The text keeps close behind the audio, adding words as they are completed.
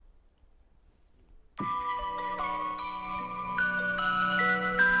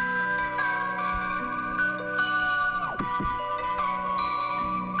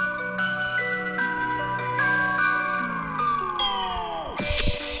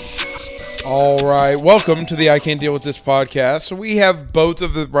All right, welcome to the I Can't Deal With This podcast. So we have both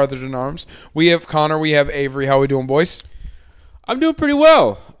of the brothers in arms. We have Connor, we have Avery. How we doing, boys? I'm doing pretty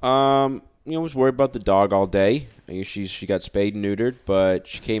well. I was worried about the dog all day. She got spayed and neutered, but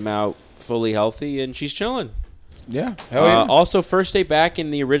she came out fully healthy and she's chilling. Yeah, hell yeah. Also, first day back in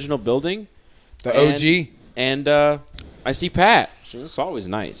the original building. The OG. And I see Pat. It's always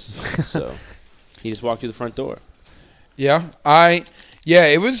nice. So he just walked through the front door. Yeah,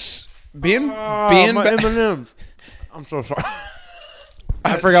 it was being my M&M's. I'm so sorry.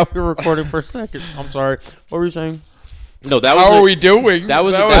 I forgot we were recording for a second. I'm sorry. What were you saying? No, that was. How are we doing? That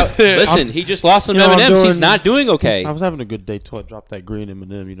was. it. Listen, he just lost some M&Ms. He's not doing okay. I was having a good day till I dropped that green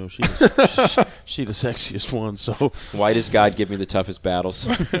M&M. You know, she the sexiest one. So why does God give me the toughest battles?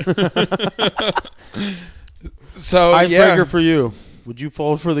 So icebreaker for you. Would you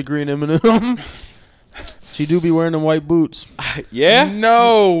fold for the green M&M? She do be wearing them white boots. Yeah.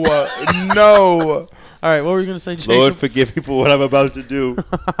 No. All right, what were you gonna say, Jacob? Lord, forgive me for what I'm about to do.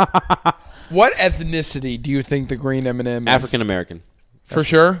 What ethnicity do you think the green M&M is? African American. For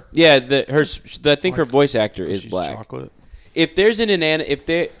sure? Yeah, I think her voice actor is She's black. chocolate. If there's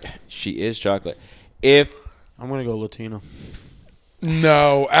she is chocolate. I'm gonna go Latino.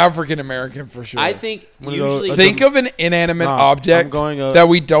 No, African American for sure. I think I'm gonna usually go- Think of an inanimate object I'm going, that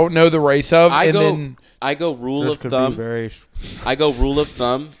we don't know the race of, I go rule This of could thumb. be very. I go rule of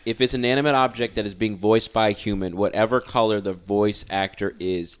thumb. If it's an animate object that is being voiced by a human, whatever color the voice actor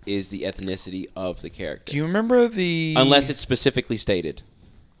is the ethnicity of the character. do you remember the Unless it's specifically stated.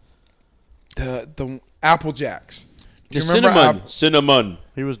 the Apple Jacks? Do The you remember cinnamon.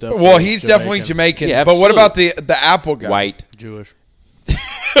 He was definitely. Well, he's definitely Jamaican. Yeah, but what absolutely. about the Apple guy? White. Jewish.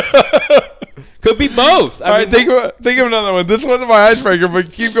 Could be both. All right, think of another one. This wasn't my icebreaker,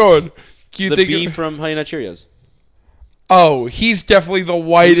 but keep going. the bee from Honey Nut Cheerios. Oh, he's definitely the He's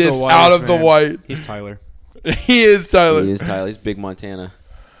whitest the out of whitest the man. white. He's Tyler. He is Tyler. He is Tyler. He's Big Montana.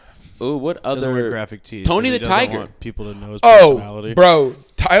 Oh, what Doesn't wear other? graphic tees. Tony 'cause the he doesn't Tiger. want people to know his Oh, personality. bro,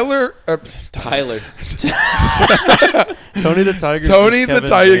 Tyler. Tyler. Tony the Tiger. Tony is the Kevin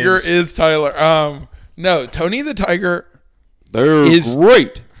Tiger James. is Tyler. No, Tony the Tiger. They're Is-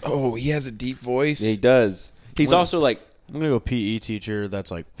 great. Oh, he has a deep voice. Yeah, he does. He's What? also like. I'm gonna go PE teacher.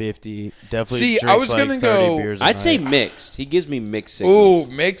 That's like 50. Definitely. See, drinks I was like gonna 30 go- beers a I'd say night. mixed. He gives me mixed Ooh, signals.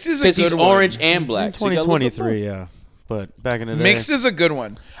 mixed is a Because good he's one. orange and black. So you got a little bit 2023, yeah. But back in the day, Mixed is a good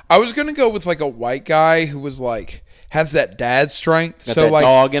one. I was gonna go with like a white guy who was like has that dad strength. Got so that like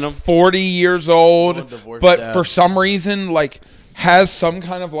dog in him. 40 years old, Oh, divorced but dad. for some reason like has some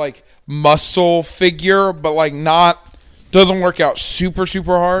kind of like muscle figure, but like doesn't work out super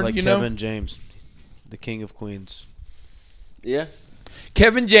hard. like you know, Kevin James, the King of Queens. Yeah.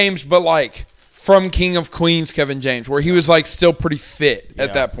 Kevin James, but like from King of Queens, Kevin James, where he was like still pretty fit at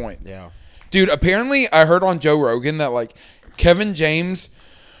Yeah. that point. Yeah. Dude, apparently I heard on Joe Rogan that like Kevin James,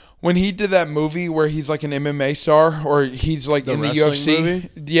 when he did that movie where he's like an MMA star or he's like The in the wrestling UFC, movie?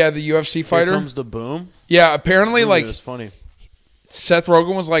 yeah, the UFC Here fighter. comes the boom. Yeah, apparently like it's funny. Seth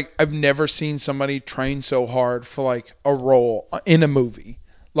Rogen was like, I've never seen somebody train so hard for like a role in a movie.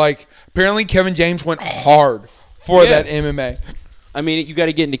 Like apparently Kevin James went hard for Yeah. that MMA. I mean, you got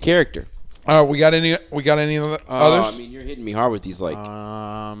to get into character. All right, we got any others? I mean, you're hitting me hard with these like.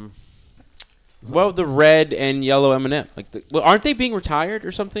 Well, The red and yellow M&M. Aren't they being retired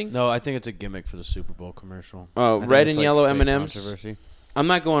or something? no, I think it's a gimmick for the Super Bowl commercial. Oh, I think red it's, and yellow fake M&Ms? controversy. I'm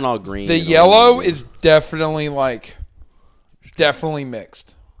not going all green. The and yellow orange. is definitely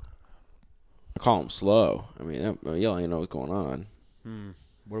mixed. I call them slow. I mean, yellow, you know what's going on.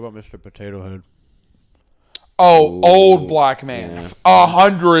 What about Mr. Potato Head? Oh, Ooh, old black man, yeah.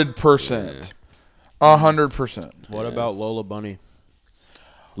 100%, 100%. What about Lola Bunny?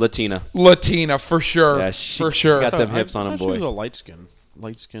 Latina. Latina for sure, Yeah, for sure. got them hips on I him, thought she was boy. a light skin.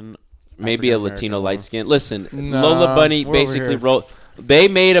 Maybe a African-American Latino woman. light skin. Listen, Nah, Lola Bunny we're over basically here. They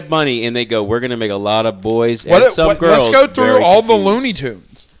made a bunny and they go, we're going to make a lot of boys and What, some what, girls. let's go through very all the confused. Looney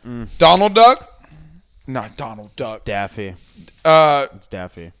Tunes. Donald Duck, not Donald Duck. Daffy. Uh, It's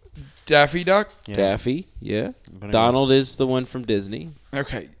Daffy. Daffy Duck. Yeah. Daffy, yeah. I'm gonna Donald is the one from Disney.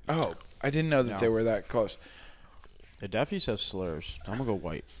 Okay. Oh, I didn't know that No. they were that close. Yeah, Daffy says slurs. I'm gonna go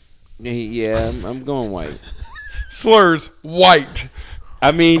white. Yeah, I'm going white. Slurs, white.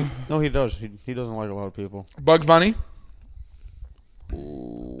 I mean, No, he does. He doesn't like a lot of people. Bugs Bunny.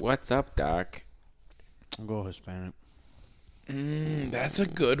 what's up, Doc? I'll go Hispanic. That's a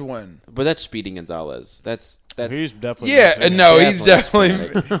good one. But that's Speedy Gonzalez. That's He's definitely Yeah, Hispanic. no, he's Definitely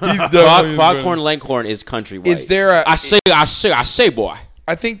definitely he's definitely Foghorn Leghorn is country white. Is there a? I say, boy.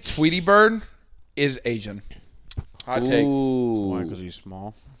 I think Tweety Bird is Asian. Hot take. Ooh. Why? Because he's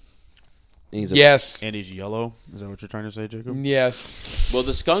small. He's a, Yes. And he's yellow. Is that what you're trying to say, Jacob? Yes. Well,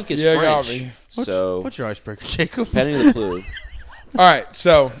 the skunk is Yeah, got French. me. So, What's your icebreaker, Jacob? Penny the Clue. All right.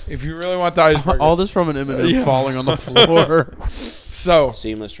 So if you really want the icebreaker, All this from an Eminem Yeah. falling on the floor. so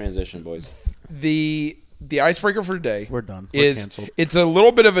Seamless transition, boys. the icebreaker for today We're done. We're is canceled. it's a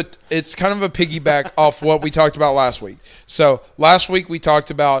little bit of a it's kind of a piggyback off what we talked about last week. So last week we talked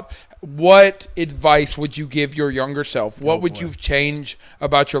about what advice would you give your younger self? What would you change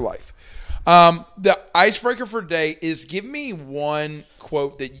about your life? The icebreaker for today is give me one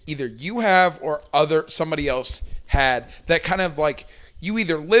quote that either you have or somebody else had that kind of like you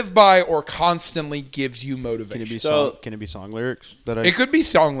either live by or constantly gives you motivation. Can it be song lyrics? That I It could be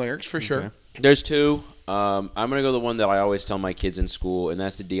song lyrics for sure. There's two. I'm going to go the one that I always tell my kids in school, and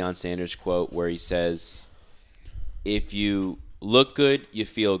that's the Deion Sanders quote where he says, if you look good, you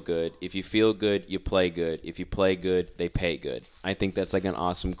feel good. If you feel good, you play good. If you play good, they pay good. I think that's like an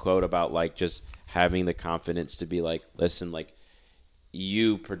awesome quote about like just having the confidence to be like, listen, like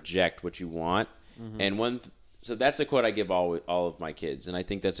you project what you want. And so that's a quote I give all of my kids, and I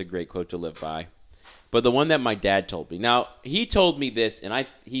think that's a great quote to live by. But the one that my dad told me. Now, he told me this, and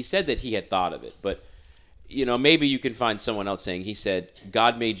he said that he had thought of it, but you know, maybe you can find someone else saying, he said,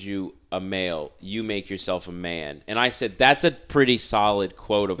 God made you a male, you make yourself a man. And I said, that's a pretty solid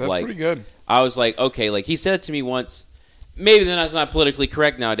quote of That's like, pretty good. I was like, okay, like he said it to me once. Maybe then that's not politically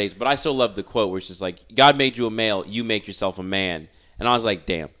correct nowadays, but I still love the quote where it's just like, God made you a male, you make yourself a man. And I was like,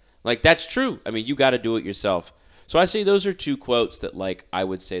 damn, like that's true. I mean, you got to do it yourself. So I say those are two quotes that like I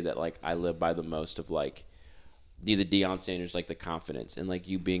would say that like I live by the most of like, the Deion Sanders, like the confidence and like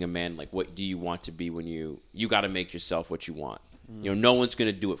you being a man, like what do you want to be when you got to make yourself what you want. You know, no one's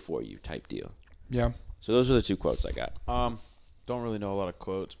going to do it for you type deal. Yeah. So those are the two quotes I got. don't really know a lot of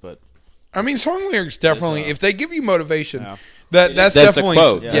quotes, but I mean, song lyrics definitely. If they give you motivation, Yeah. that's That's a definitely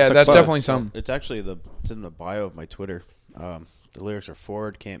quote. yeah, it's a that's quote. definitely something. It's actually it's in the bio of my Twitter. The lyrics are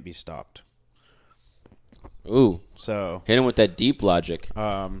 "Forward can't be stopped." Ooh, So, hit him with that deep logic.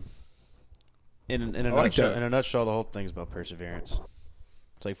 in a like nutshell, that. in a nutshell, the whole thing's about perseverance.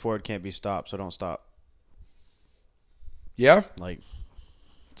 It's like forward can't be stopped, so don't stop. Yeah, Like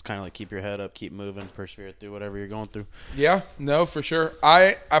it's kind of like keep your head up, keep moving, persevere through whatever you're going through. yeah, no, for sure.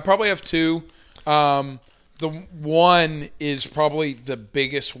 I probably have two. The one is probably the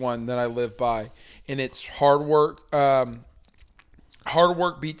biggest one that I live by, and it's hard work. Hard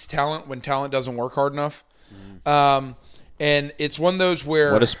work beats talent when talent doesn't work hard enough. And it's one of those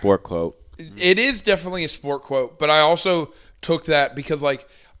where What a sport quote. it is definitely a sport quote, but I also took that because, like,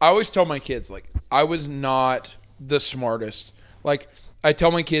 I always tell my kids, like, I was not the smartest. Like, I tell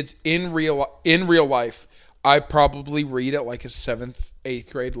my kids in real life, I probably read at like a 7th,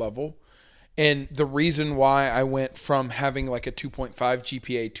 8th grade level. And the reason why I went from having like a 2.5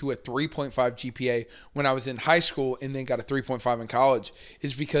 GPA to a 3.5 GPA when I was in high school and then got a 3.5 in college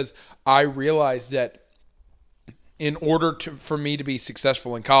is because I realized that in order for me to be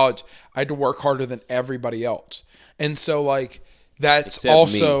successful in college, I had to work harder than everybody else. And so like that's Except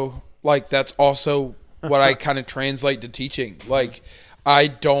also me. like that's also what I kind of translate to teaching. Like I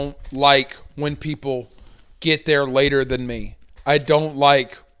don't like when people get there later than me. I don't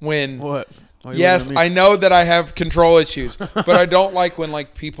like when What? Why you yes, looking at me? I know that I have control issues, but I don't like when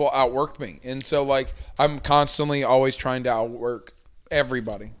like people outwork me. And so like I'm constantly always trying to outwork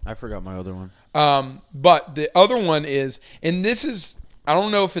everybody. I forgot my other one. But the other one is, and this is, I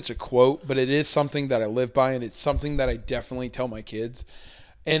don't know if it's a quote, but it is something that I live by, and it's something that I definitely tell my kids.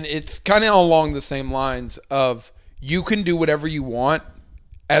 And it's kind of along the same lines of you can do whatever you want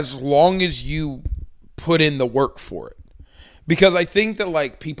as long as you put in the work for it. Because I think that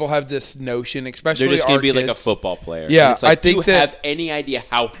like people have this notion, especially They're just going our to be like a kids- football player. Yeah, And it's like, I think you that- have any idea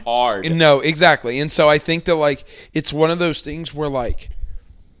how hard. No, exactly. And so I think that like it's one of those things where like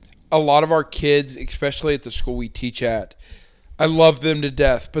a lot of our kids, especially at the school we teach at, I love them to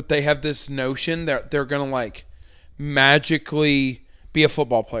death, but they have this notion that they're going to like magically be a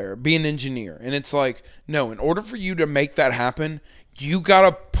football player, be an engineer. And it's like, no, in order for you to make that happen, you got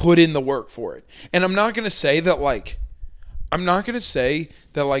to put in the work for it. And I'm not going to say that like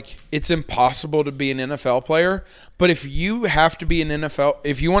it's impossible to be an NFL player, but if you have to be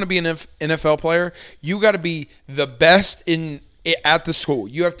if you want to be an NFL player, you got to be the best at the school.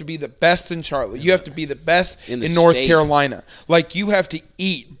 You have to be the best in Charlotte. You have to be the best In the in North state. Carolina. Like you have to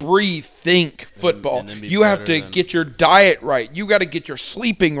eat, breathe, think football. and then be You have better to than- get your diet right. You got to get your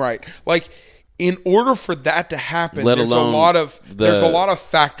sleeping right. Like in order for that to happen, Let there's alone there's a the lot of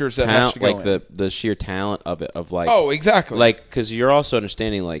factors that has Talent, to go like in. the sheer talent of it, of like, Oh, exactly. like because you're also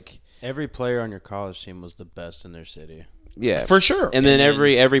understanding like Every player on your college team was the best in their city. Yeah, For sure. And then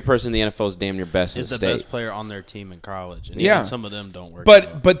every person in the NFL is damn near best in Is the the state. best player on their team in college, and Yeah. even some of them don't work.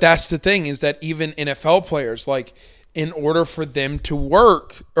 out. But that's the thing, is that even NFL players, like, in order for them to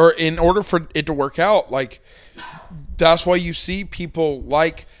work, or in order for it to work out, like, that's why you see people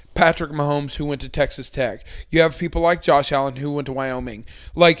like Patrick Mahomes who went to Texas Tech. You have people like Josh Allen who went to Wyoming.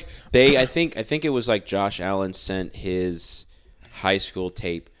 Like, I think it was like Josh Allen sent his high school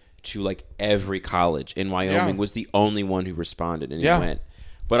tape to like every college, and Wyoming was the only one who responded, and he went.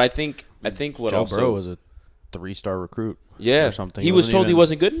 But I think what Joe also Burrow was a 3-star recruit, or something. He was told he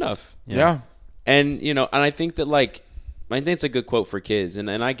wasn't good enough. yeah. And and I think that I think it's a good quote for kids, and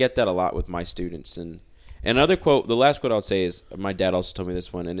I get that a lot with my students. And another quote, the last quote I'll say is, my dad also told me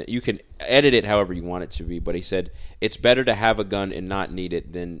this one, and you can edit it however you want it to be, but he said, "It's better to have a gun and not need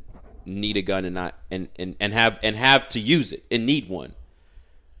it than need a gun and not and have to use it and need one.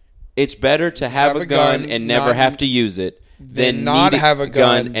 It's better to have a gun and never have to use it than not need have a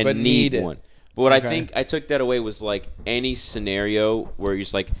gun and but need need it." one. But what I Okay. think I took that away was like any scenario where you're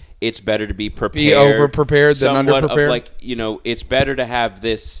just like, it's better to be prepared, Be over-prepared than somewhat under-prepared? Of like, it's better to have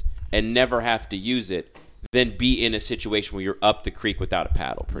this and never have to use it than be in a situation where you're up the creek without a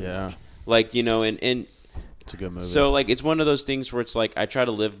paddle. Pretty much. Like, and It's a good movie. so like it's one of those things where it's like I try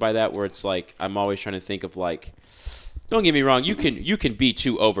to live by that, where it's like I'm always trying to think of like, don't get me wrong, you can be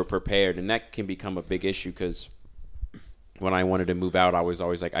too over prepared, and that can become a big issue because when I wanted to move out, I was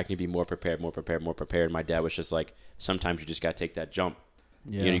always like, I can be more prepared. My dad was just like, sometimes you just got to take that jump.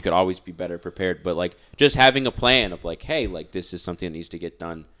 yeah. You could always be better prepared, but like just having a plan of like, hey, like this is something that needs to get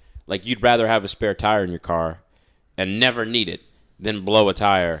done. Like you'd rather have a spare tire in your car and never need it than blow a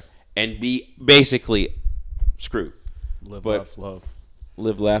tire and be basically screwed. Live, but- laugh, love.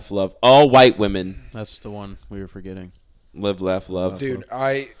 Live, laugh, love. All white women That's the one we were forgetting. live, laugh, love. Dude,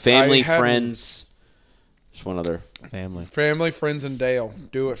 Family, I had friends. Just one other. Family. family, friends, and Dale.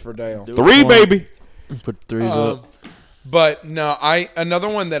 Do it for Dale. Three, baby. Put threes up. But no, another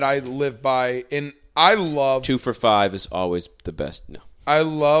one that I live by, and I love 2 for 5 is always the best. No. I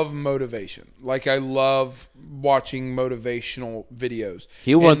love motivation. Like, I love watching motivational videos.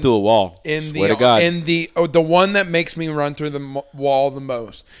 He'll run And through a wall. In Swear the to God. in the one that makes me run through the wall the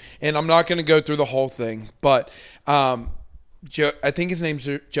most, and I'm not going to go through the whole thing, but I think his name's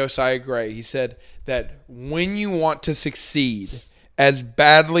Josiah Gray. He said that when you want to succeed as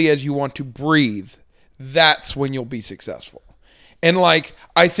badly as you want to breathe, that's when you'll be successful. And like,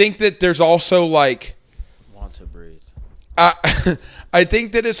 I think that there's also like, Want to breathe. I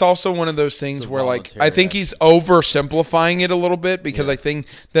think that it's also one of those things It's a where, like, voluntary I think he's oversimplifying it a little bit, because I think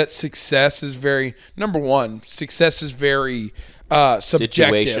that success is very, number one, success is very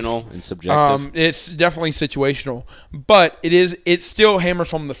subjective. Situational and subjective. It's definitely situational, but it still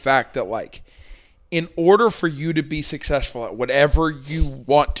hammers home the fact that, like, in order for you to be successful at whatever you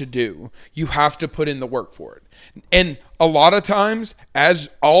want to do, you have to put in the work for it. And a lot of times, as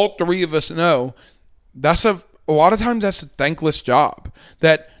all three of us know, a lot of times that's a thankless job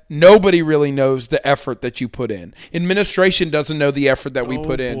that nobody really knows the effort that you put in. Administration doesn't know the effort that we Oh,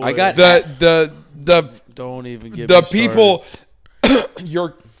 put in. boy. I got the Don't even get the me people,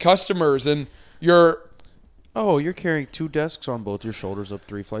 your customers and your Oh, you're carrying 2 desks on both your shoulders up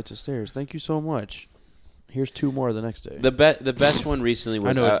 3 flights of stairs. Thank you so much. Here's 2 more the next day. The best one recently I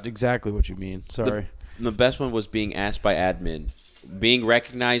was know exactly what you mean. Sorry. the best one was being asked by admin, being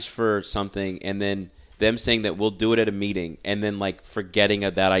recognized for something, and then them saying that we'll do it at a meeting, and then like forgetting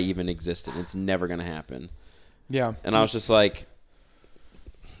that I even existed. It's never gonna happen. yeah. And I was just like,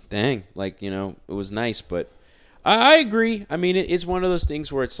 dang, like, it was nice, but I agree. I mean, it's one of those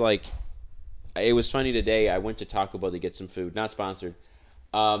things where it's like, it was funny today. I went to Taco Bell to get some food, not sponsored.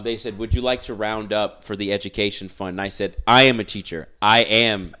 They said, would you like to round up for the education fund? And I said, I am a teacher. I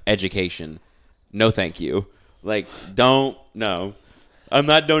am education. No, thank you. Like, no. I'm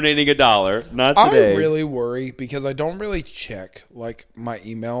not donating $1. Not today. I really worry, because I don't really check like my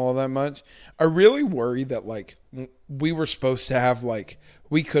email all that much. I really worry that like we were supposed to have like,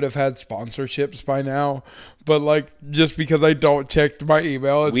 we could have had sponsorships by now, but like just because I don't check my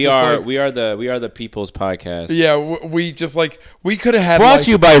email, it's we just are like, we are the People's Podcast. yeah, we just like we could have had Brought like,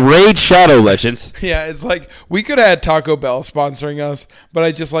 to you by Raid Shadow Legends. yeah, it's like we could have had Taco Bell sponsoring us, but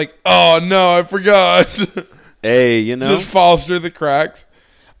I just like, oh no, I forgot. Hey, Just falls through the cracks.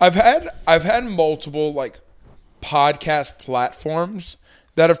 I've had multiple like podcast platforms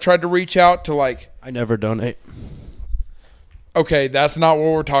that have tried to reach out to like, I never donate. okay, that's not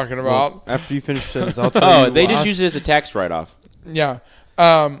what we're talking about. Well, after you finish sentence, I'll tell you. Oh, they why. just use it as a tax write-off. Yeah.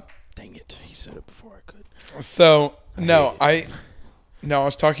 Dang it. He said it before I could. So I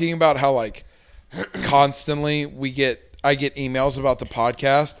was talking about how like constantly we get I get emails about the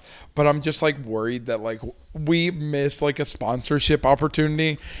podcast, but I'm just like worried that like we missed like a sponsorship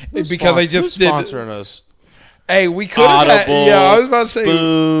opportunity because I just Who's did. sponsoring us. Hey, we could have had. Audible, Yeah, I was about to say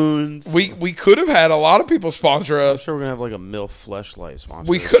Spoons. we could have had a lot of people sponsor I'm us. sure we're gonna have like a MILF Fleshlight sponsor.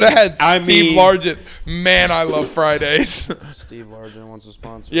 We could have had I Steve mean- Largent. Man, I love Fridays. Steve Largent wants a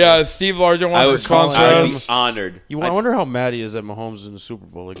sponsor. Yeah, Steve Largent I wants to would sponsor I would be us. honored. I wonder how mad he is that Mahomes is in the Super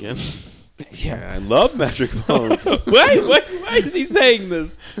Bowl again. Yeah, I love Patrick Mahomes. Why is he saying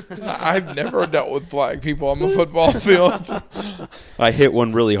this? I've never dealt with black people on the football field. I hit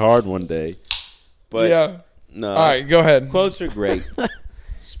one really hard one day. But Yeah. no. All right, go ahead. Quotes are great.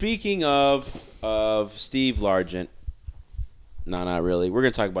 Speaking of Steve Largent, no, not really. We're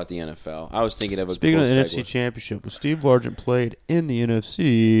going to talk about the NFL. I was thinking of a Speaking cool of the segue. NFC Championship, when Steve Largent played in the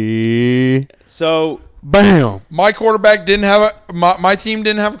NFC, So bam. My quarterback didn't have my team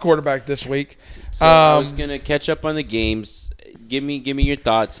didn't have a quarterback this week. I was going to catch up on the games. Give me your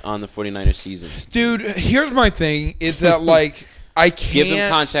thoughts on the 49ers season. Dude, here's my thing: is that like I can't Give them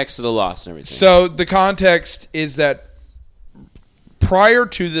context to the loss and everything. So the context is that prior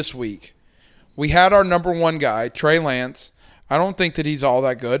to this week, we had our number one guy, Trey Lance. I don't think that he's all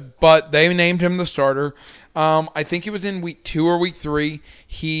that good, but they named him the starter. I think it was in week 2 or week 3.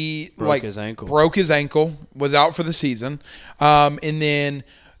 He Broke his ankle. Broke his ankle, was out for the season. And then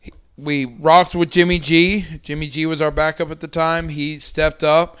we rocked with Jimmy G. Jimmy G was our backup at the time. He stepped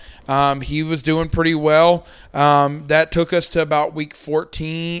up. He was doing pretty well. That took us to about week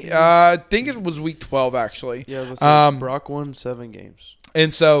 14. I think it was week 12, actually. Yeah, listen, Brock won 7 games.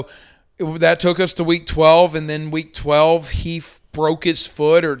 And so that took us to week 12. And then week 12, he broke his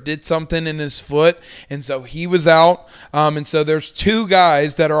foot or did something in his foot. And so he was out. And so there's 2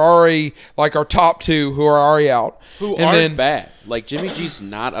 guys that are already, like our top 2, who are already out. Who and aren't then, bad. Like, Jimmy G's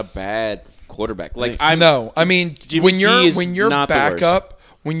not a bad quarterback. Like, I mean, Jimmy when G your is when your not the worst. backup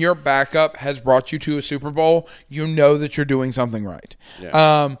when your backup has brought you to a Super Bowl, you know that you're doing something right.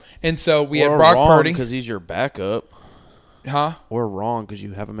 Yeah. And so we had Or Brock wrong Purdy, because he's your backup. huh? Or wrong because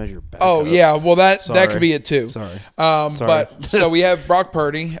you have him as your backup. Oh yeah, well that Sorry. could be it too. Sorry. But so we have Brock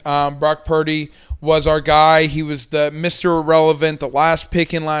Purdy. Brock Purdy was our guy. He was the Mr. Irrelevant, the last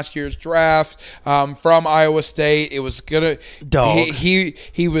pick in last year's draft from Iowa State. It was gonna Dog.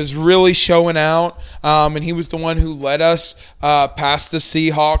 He was really showing out, and he was the one who led us past the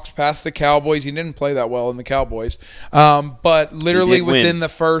Seahawks, past the Cowboys. He didn't play that well in the Cowboys, but literally did win. within the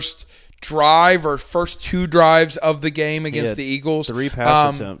first drive or first 2 drives of the game against had the Eagles, 3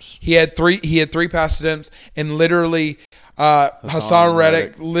 pass attempts. He had 3 pass attempts, and literally Hassan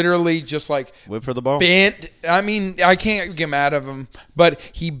Reddick literally just like Wait for the ball. bent. I mean, I can't get mad at him, but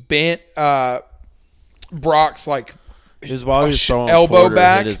he bent Brock's like His while he was throwing elbow forward,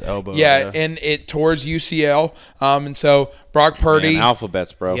 back. hit his elbow. yeah, and it tore his UCL. And so Brock Purdy Man,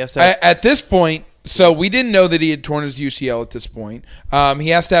 alphabets, bro. He has to have- at this point. So we didn't know that he had torn his UCL at this point. He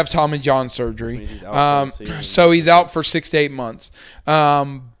has to have Tommy John surgery. means he's out for the season. So he's out for 6 to 8 months.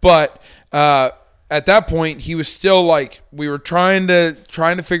 But at that point, he was still like we were trying to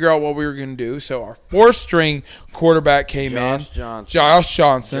figure out what we were going to do. So our 4th string quarterback came Josh in, Johnson. Josh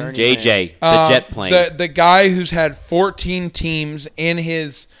Johnson, Journey- JJ, the jet plane. the guy who's had 14 teams in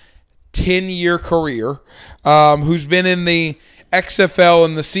his 10-year career, who's been in the XFL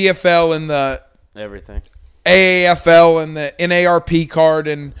and the CFL and the everything. AAFL and the NARP card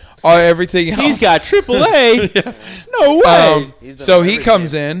and everything else. He's got AAA. No way. So he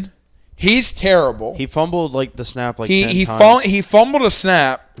comes in. He's terrible. He fumbled like the snap like He 10 he, times. he fumbled a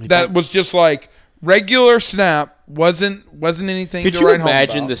snap that was just like regular snap. Wasn't anything Could to you write home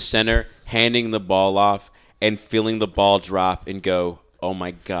imagine about. the center handing the ball off and feeling the ball drop and go, oh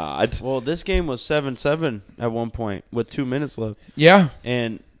my God. Well, this game was 7-7 at one point with 2 minutes left. Yeah.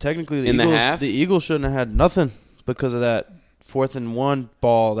 And technically In the half? the Eagles shouldn't have had nothing because of that 4th and 1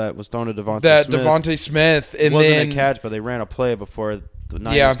 ball that was thrown to Devontae That Smith. Devontae Smith and It wasn't then a catch, but they ran a play before the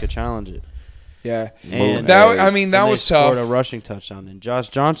Niners Yeah. could challenge it. yeah. And That I mean that and was they scored tough. a rushing touchdown. And Josh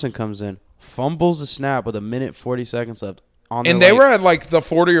Johnson comes in, fumbles the snap with 1:40 left. On And their, they were at like the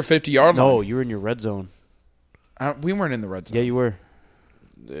 40 or 50 yard line. no, you were in your red zone. We weren't in the red zone. Yeah, you were.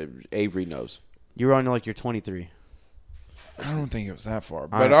 Avery knows. You were on like your 23. I don't think it was that far. All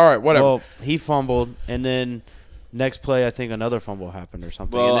But right. all right, whatever. Well, he fumbled, and then next play, I think another fumble happened or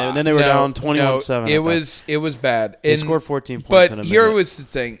something. Well, And then they were down 21-7. It was bad. They And- scored 14 points in But a here minute. was the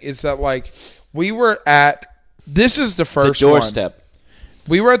thing: is that like we were at this is the The first one. doorstep.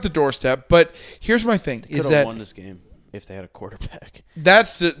 We were at the doorstep. But here's my thing: Could is have that won this game if they had a quarterback.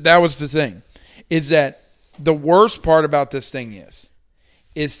 that was the thing, is that the worst part about this thing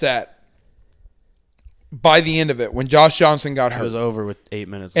is that by the end of it when Josh Johnson got It hurt. was over with 8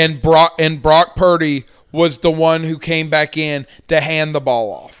 minutes. And Brock Purdy was the one who came back in to hand the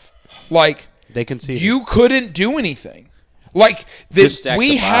ball off. Like, they conceded. you couldn't do anything. Like, Just stack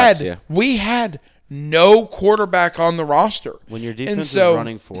the box, yeah. we had no quarterback on the roster. when your And defense so- is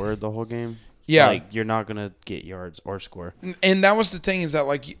running forward the whole game, Yeah. like, you're not going to get yards or score. And that was the thing is that,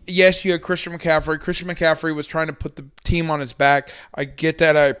 like, yes, you had Christian McCaffrey. Christian McCaffrey was trying to put the team on his back. I get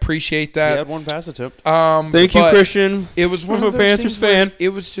that. I appreciate He that. had one pass attempt. Thank you, but Christian. It was one I'm of a those Panthers things where fan. it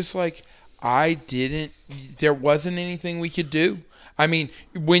was just like, there wasn't anything we could do. I mean,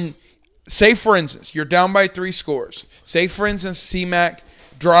 say, for instance, you're down by 3 scores. Say, for instance, C-Mac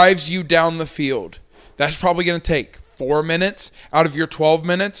drives you down the field. That's probably going to take 4 minutes out of your 12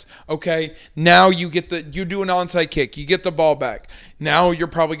 minutes. Okay, now you do an onside kick. You get the ball back. Now you're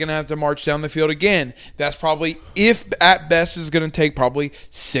probably going to have to march down the field again. That's probably, if at best, is going to take probably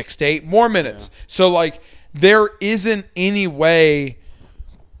 6 to 8 more minutes. Yeah. So, like, there isn't any way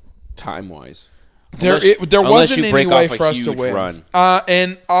time-wise. There wasn't any way for us to win. Run.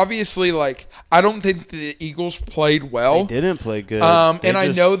 And obviously, like, I don't think the Eagles played well. They didn't play good. And I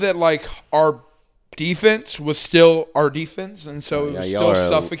know that, like, our defense was still our defense, and so it was still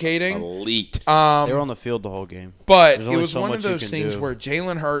suffocating. Elite. They were on the field the whole game. But There's it only was so one much of you those can things do. where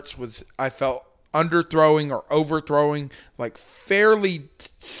Jalen Hurts was, I felt, underthrowing or overthrowing, like, fairly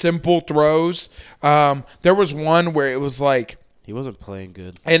simple throws. There was one where it was like, He wasn't playing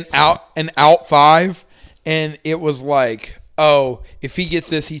good. an out 5, and it was like, oh, if he gets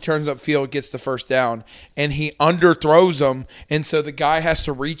this, he turns up field, gets the first down, and he underthrows him, and so the guy has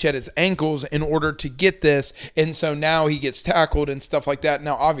to reach at his ankles in order to get this, and so now he gets tackled and stuff like that.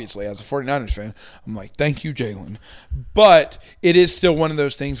 Now, obviously, as a 49ers fan, I'm like, thank you, Jalen. But it is still one of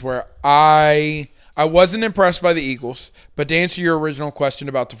those things where I wasn't impressed by the Eagles, but to answer your original question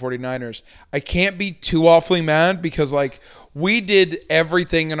about the 49ers, I can't be too awfully mad because, like, we did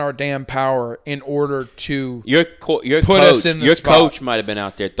everything in our damn power in order to Your put coach, us in the your spot. coach might have been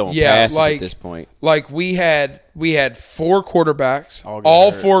out there throwing passes at this point. Like, we had 4 quarterbacks. All got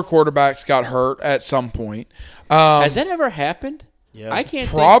All hurt. 4 quarterbacks got hurt at some point. Has that ever happened? Yeah. I can't think.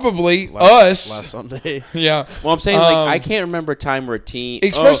 Probably Last us. Sunday. Yeah. Well, I'm saying, like, I can't remember a time where a team...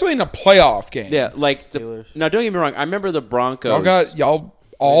 Especially in a playoff game. Yeah, like... Steelers. Now, don't get me wrong. I remember the Broncos.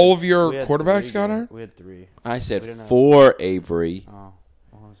 All of your We had quarterbacks 3 got games. hurt? We had 3. I said We didn't have- 4, Avery. Oh,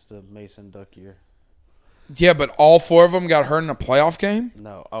 well, it's the Mason Duck year. Yeah, but all 4 of them got hurt in a playoff game?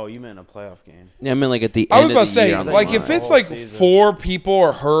 No. Oh, you meant a playoff game. Yeah, I mean, like, at the I end was of the about to year. say, I'm like, like, if it's whole like season. 4 people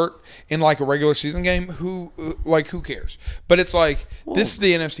are hurt in like a regular season game, who cares? But it's like, this is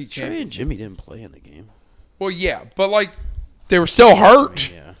the NFC Trey Championship. and Jimmy didn't play in the game. Well, yeah, but like they were still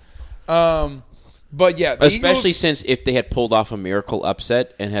hurt. Yeah. But yeah, the Especially Eagles, since if they had pulled off a miracle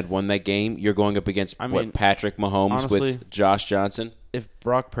upset and had won that game, you're going up against Patrick Mahomes honestly, with Josh Johnson. If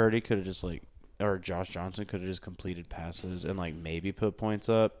Brock Purdy could have just or Josh Johnson could have just completed passes and maybe put points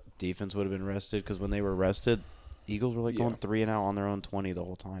up, defense would have been rested because when they were rested, Eagles were going 3 and out on their own 20 the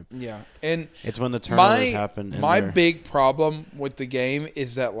whole time. yeah, and It's when the turnovers happen. My big problem with the game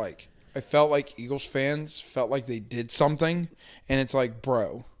is that I felt like Eagles fans felt like they did something, and it's like,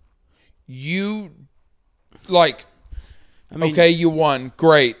 bro, you okay, you won,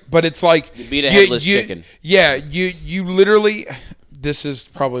 great, but it's like You beat a headless chicken. Yeah, you literally. This is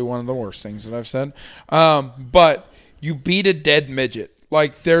probably one of the worst things that I've said, but you beat a dead midget.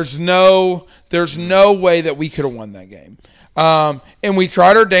 Like, there's no way that we could have won that game. And we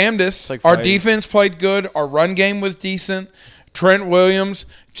tried our damnedest. like Our fighting. defense played good. Our run game was decent. Trent Williams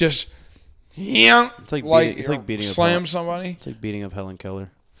just It's like beating up slam somebody. It's like beating up Helen Keller.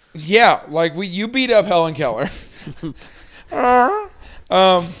 Yeah, like you beat up Helen Keller. But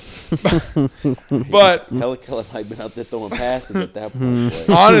Helen Keller might have been out there throwing passes at that point. Like,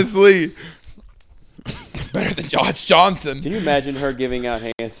 honestly, better than Josh Johnson. can you imagine her giving out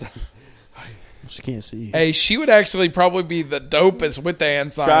hand signs? She can't see. Hey, she would actually probably be the dopest with the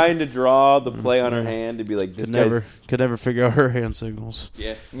hand sign. Trying to draw the play on her hand to be like, this Could never figure out her hand signals.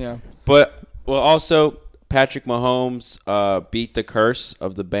 Yeah. Yeah. But, also, Patrick Mahomes beat the curse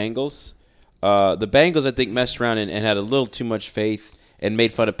of the Bengals. The Bengals, I think, messed around and had a little too much faith and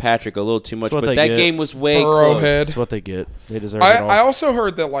made fun of Patrick a little too much. what But they that get. game was way close. Burrowhead. That's what they get. They deserve it all. I also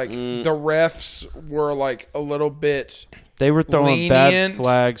heard that the refs were a little bit. They were throwing bad lenient.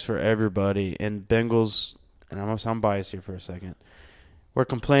 flags for everybody, and Bengals, and I'm going to sound biased here for a second, we're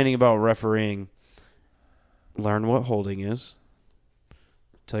complaining about refereeing. Learn what holding is.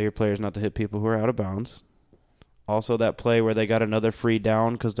 Tell your players not to hit people who are out of bounds. Also, that play where they got another free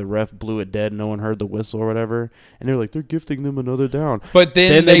down because the ref blew it dead, no one heard the whistle or whatever, and they're like, they're gifting them another down. But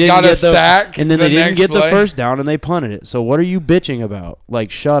then they didn't got a get sack, and then the they didn't next get the play. first down, and they punted it. So what are you bitching about?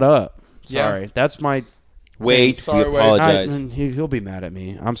 Like, shut up. Yeah. Sorry, that's my. Wade, Sorry, we Wade. apologize. He'll be mad at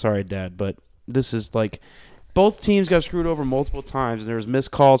me. I'm sorry, Dad, but this is like, both teams got screwed over multiple times, and there was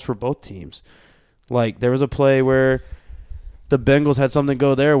missed calls for both teams. Like, there was a play where the Bengals had something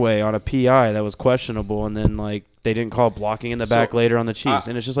go their way on a PI that was questionable, and then like they didn't call blocking in the back later on the Chiefs,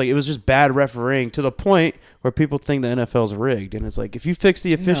 and it's just like it was just bad refereeing to the point where people think the NFL's rigged, and it's like if you fix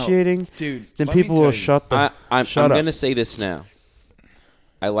the officiating, dude, then let me people tell will you. shut the. I'm shut up. going to say this now.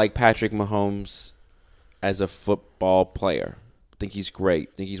 I like Patrick Mahomes as a football player. I think he's great.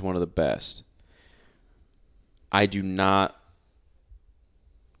 I think he's one of the best. I do not.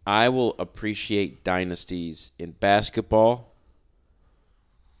 I will appreciate dynasties in basketball.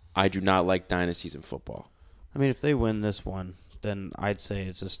 I do not like dynasties in football. I mean, if they win this one, then I'd say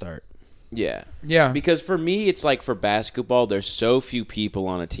it's a start. Yeah. Yeah. Because for me, it's like for basketball, there's so few people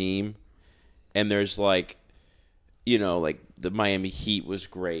on a team. And there's like, you know, like the Miami Heat was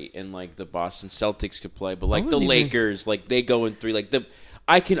great. And like the Boston Celtics could play. But like the Lakers, like they go in three. Like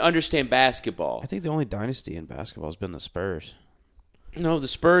I can understand basketball. I think the only dynasty in basketball has been the Spurs. No, the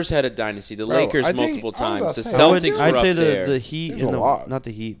Spurs had a dynasty. The Bro, Lakers I think- multiple I was times. The about to say, Celtics I'd were say up there. the Heat There's and a the lot. not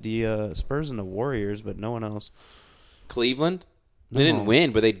the Heat, the Spurs and the Warriors, but no one else. Cleveland? They No. didn't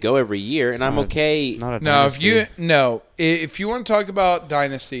win, but they'd go every year. It's And I'm not a- okay. it's not a No, dynasty. if you want to talk about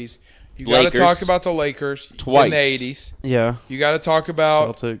dynasties, you got to Lakers. talk about the Lakers Twice. in the 80s. Yeah, You got to talk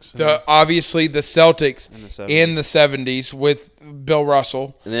about Celtics obviously the Celtics in the 70s. in the 70s with Bill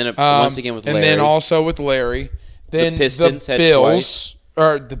Russell. And then once again with Larry. And then also with Larry. Then the, Pistons had Bills. twice.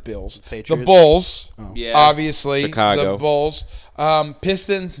 Or the Bills. The Patriots? Bulls. Yeah. Obviously. Chicago. The Bulls.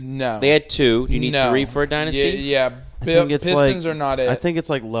 Pistons, no. They had two. Do you need No. three for a dynasty? Yeah. I think it's Pistons like- are not it. I think it's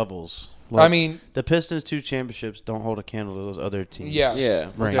like levels. I Like, mean, the Pistons' 2 championships don't hold a candle to those other teams. yeah. Yeah.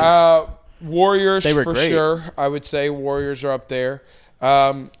 Right. Warriors They were for great. sure. I would say Warriors are up there.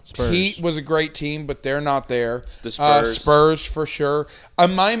 Spurs. Heat was a great team, but they're not there. The Spurs. Spurs for sure.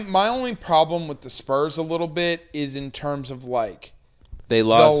 My only problem with the Spurs a little bit is in terms of like They the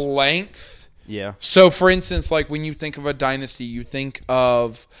lost. length. Yeah. So, for instance, like when you think of a dynasty, you think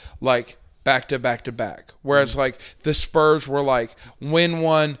of like back to back to back. Whereas like the Spurs were like win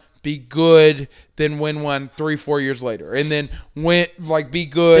one, be good, then win one 3-4 years later, and then win like be They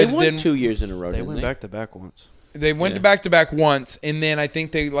good. won then 2 years in a row, They didn't went they? back to back once. they went Yeah. to back to back once, and then I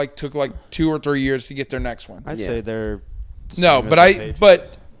think they like took like 2 or 3 years to get their next one. I'd Yeah. say they're the No, same but as the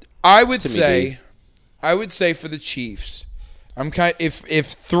Patriots. I would To me, say, dude. I would say for the Chiefs, if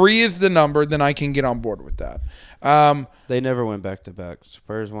 3 is the number, then I can get on board with that. They never went back to back.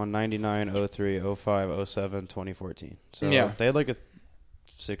 Spurs won 99, 03, 05, 07, 2014. So Yeah. they had like a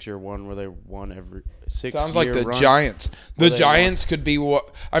 6-year one where they won every 6 Sounds like year the run. Giants. The Well, they Giants could be what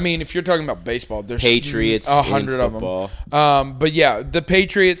I mean. If you're talking about baseball, there's Patriots 100 in of football. them. But yeah, the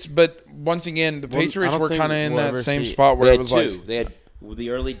Patriots. But once again, the Well, Patriots I don't were think kind of in we'll that ever same see- spot where They it had was two. like, They had the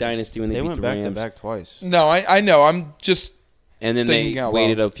early dynasty when they, They beat went the back Rams. to back twice. no, I know. I'm just And then Thinking they out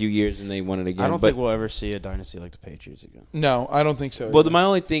waited loud. a few years and they won it again. I don't but, think we'll ever see a dynasty like the Patriots again. no, I don't think so. well, either. my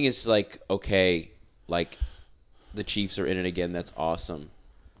only thing is like, okay, like the Chiefs are in it again. That's awesome.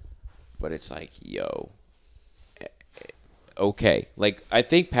 But it's like, yo, okay. Like I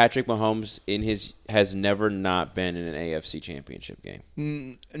think Patrick Mahomes has never not been in an AFC Championship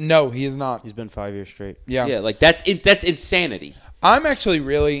game. No, he is not. He's been 5 years straight. Yeah. Yeah, like that's insanity. I'm actually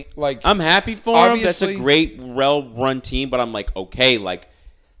really like. I'm happy for him. That's a Obviously- great, well-run team. But I'm like, okay, like,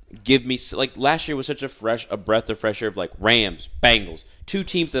 give me like last year was such a breath of fresh air of like Rams, Bengals, 2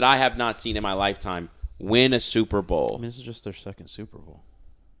 teams that I have not seen in my lifetime win a Super I Bowl. mean, this is just their second Super Bowl.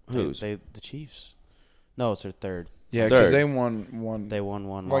 Whose? The Chiefs. No, it's their third. Yeah, because Third. they won They won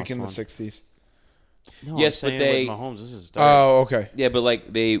one. like lost in the one. 60s. No, Yes, I'm but saying they- with Mahomes, this is third. Oh, okay. Yeah, but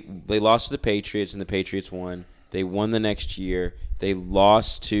like they lost to the Patriots and the Patriots won. They won the next year. They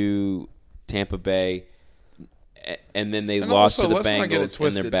lost to Tampa Bay, and then they And lost also, to the let's not get it Bengals and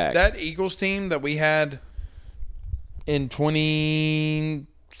twisted. they're back. That Eagles team that we had in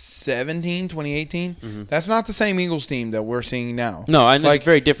 2017, 2018, that's not the same Eagles team that we're seeing now. no, I know like it's a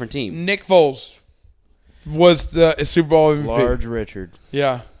very different team. Nick Foles was the Super Bowl MVP. Large Richard.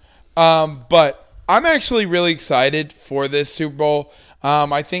 Yeah. But I'm actually really excited for this Super Bowl.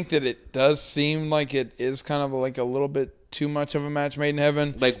 I think that it does seem like it is kind of like a little bit too much of a match made in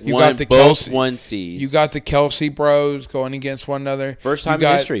heaven. Like you one, got the both Kelsey, one seeds. you got the Kelsey bros going against one another. First time You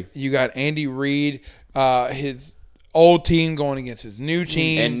in got- history. You got Andy Reid, his old team going against his new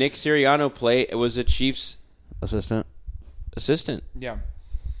team. And Nick Sirianno was a Chiefs Assistant. Yeah.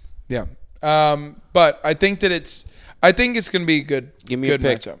 But I think it's going to be a good Give me a good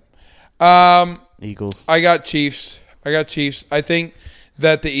pick. matchup. Eagles. I got Chiefs. I think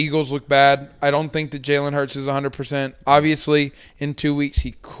that the Eagles look bad. I don't think that Jalen Hurts is 100%. Obviously, in 2 weeks,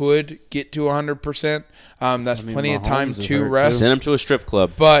 he could get to 100%. That's plenty of time Mahomes is to hurt, rest. Send him to a strip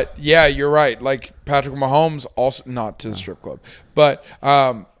club. But, yeah, you're right. Like, Patrick Mahomes also – not to the strip club. But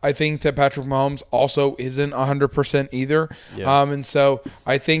I think that Patrick Mahomes also isn't 100% either. Yeah. And so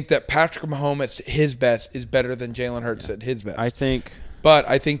I think that Patrick Mahomes at his best is better than Jalen Hurts at his best. But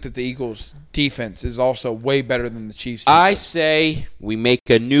I think that the Eagles' defense is also way better than the Chiefs' defense. I say we make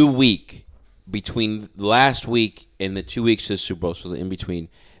a new week between last week and the 2 weeks to the Super Bowl, so in between.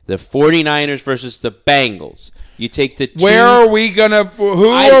 The 49ers versus the Bengals. You take the two. Where are we going to – who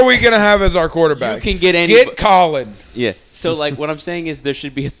are we going to have as our quarterback? You can get any. Get Colin. Yeah. So, like, what I'm saying is there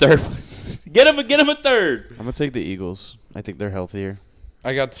should be a third. Get him a third. I'm going to take the Eagles. I think they're healthier.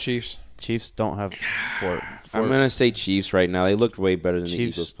 I got the Chiefs. Chiefs don't have four. I'm going to say Chiefs right now. They looked way better than the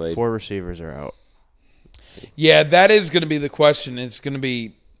Chiefs, Eagles played. 4 receivers are out. Yeah, that is going to be the question. It's going to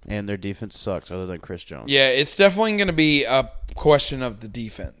be – And their defense sucks other than Chris Jones. yeah, it's definitely going to be a question of the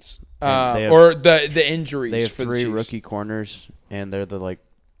defense And they have- or the injuries They have for the 3 Chiefs. rookie corners, and they're Yeah,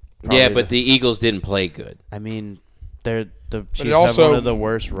 probably but the Eagles didn't play good. I mean, the Chiefs it also have one of the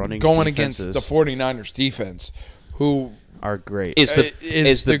worst running going defenses against the 49ers defense, who are great. It's the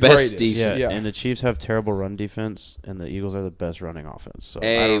is the the best greatest. defense. yeah, yeah. and the Chiefs have terrible run defense, and the Eagles are the best running offense. So I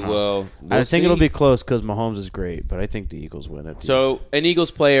Hey, don't know. well, I we'll think see. it'll be close because Mahomes is great, but I think the Eagles win it. So an Eagles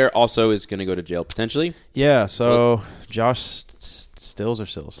player also is going to go to jail potentially. yeah, so Josh Stills or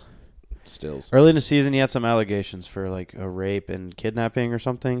Sills. Stills. Early in the season, he had some allegations for like a rape and kidnapping or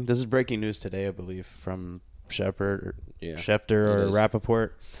something. This is breaking news today, I believe, from Schefter or It is.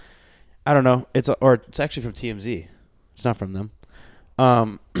 Rappaport. I don't know. It's actually from TMZ. It's not from them.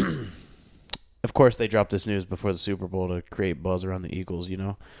 Of course, they dropped this news before the Super Bowl to create buzz around the Eagles, you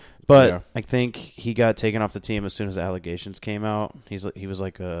know. But Yeah. I think he got taken off the team as soon as the allegations came out. He was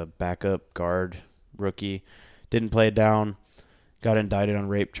like a backup guard rookie, didn't play it down, got indicted on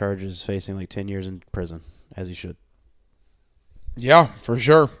rape charges, facing like 10 years in prison, as he should. yeah, for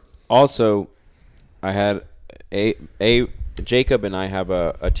sure. Also, I had Jacob and I have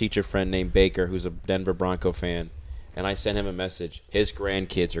a teacher friend named Baker who's a Denver Bronco fan, and I sent him a message. His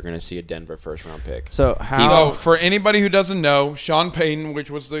grandkids are going to see a Denver first-round pick. So So for anybody who doesn't know, Sean Payton, which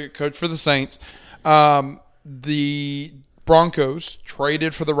was the coach for the Saints, the Broncos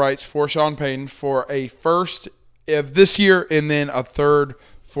traded for the rights for Sean Payton for a first of this year and then a third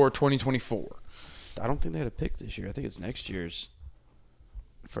for 2024. I don't think they had a pick this year. I think it's next year's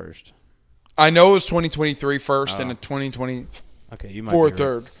first. I know it was 2023 first and a 2024 Okay, you might be right.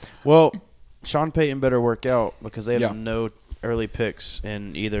 third. Well, Sean Payton better work out because they have Yeah. no early picks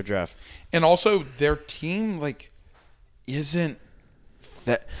in either draft. And also their team isn't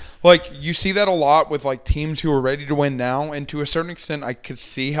that you see that a lot with teams who are ready to win now, and to a certain extent I could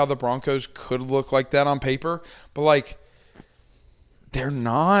see how the Broncos could look like that on paper, but they're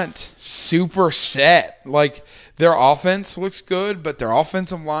not super set. Their offense looks good, but their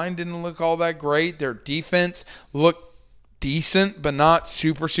offensive line didn't look all that great. Their defense looked decent, but not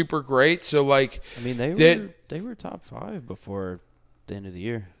super, super great. So, I mean, they were top 5 before the end of the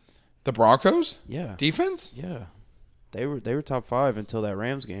year. the Broncos Yeah, defense? yeah, they were top 5 until that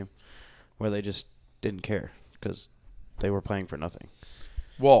Rams game, where they just didn't care because they were playing for nothing.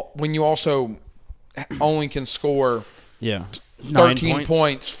 Well, when you also only can score Yeah, 13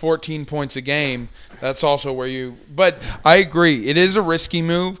 points, 14 points a game, that's also where you – but I agree. It is a risky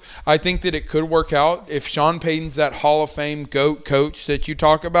move. I think that it could work out. If Sean Payton's that Hall of Fame GOAT coach that you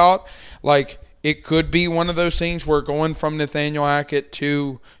talk about, it could be one of those things where going from Nathaniel Hackett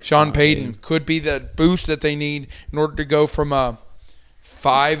to Sean Payton could be that boost that they need in order to go from a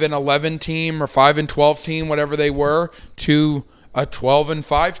 5-11 team or 5-12 team, whatever they were, to a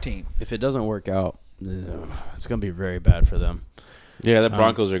 12-5 team. If it doesn't work out, it's going to be very bad for them. Yeah, the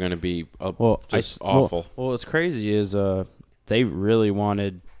Broncos are going to be awful. Well, what's crazy is they really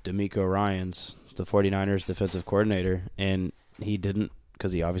wanted DeMeco Ryans, the 49ers defensive coordinator, and he didn't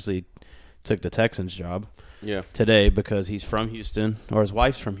because he obviously took the Texans job today because he's from Houston, or his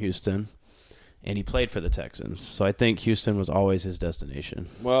wife's from Houston, and he played for the Texans. So I think Houston was always his destination.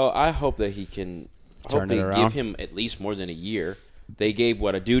 Well, I hope that he can Turn it give around. him at least more than a year. They gave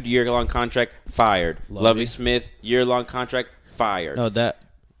a dude year-long contract, fired. Lovie Smith, year-long contract, fired. No, the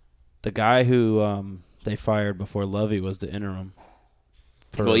guy who they fired before Lovey was the interim.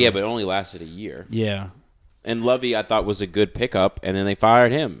 Well, yeah, but it only lasted a year. Yeah. And Lovey, I thought, was a good pickup, and then they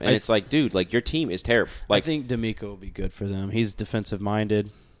fired him. And I- it's like, dude, like your team is terrible. I Like, think D'Amico will be good for them. He's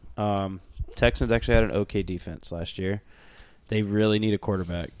defensive-minded. Texans actually had an okay defense last year. They really need a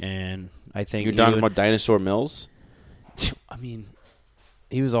quarterback, and I think you're he talking would- about Dinosaur Mills. I mean,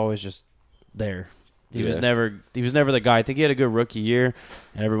 he was always just there. He was Yeah. never the guy. I think he had a good rookie year,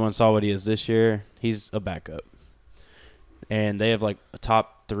 and everyone saw what he is this year. He's a backup, and they have like a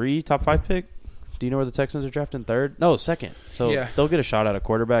top 5 pick. Do you know where the Texans are drafting third? No, second. So Yeah. they'll get a shot at a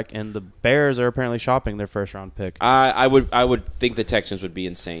quarterback, and the Bears are apparently shopping their first round pick. I would think the Texans would be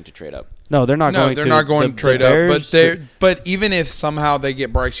insane to trade up. No, they're not No, going they're to. not going The to trade Bears- up. But even if somehow they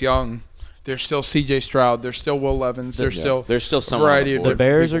get Bryce Young, there's still C.J. Stroud. There's still Will Levis. There's still some variety on of the the board.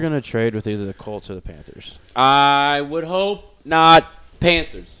 Bears are going to trade with either the Colts or the Panthers. I would hope not.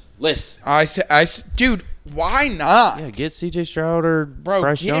 Panthers. Listen. Dude, why not? Yeah, get C.J. Stroud or Bro,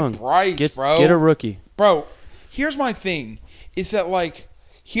 Bryce get Young. Bryce, bro. Get a rookie. Bro, here's my thing.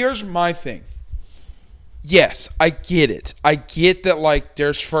 Here's my thing. Yes, I get it. I get that, like,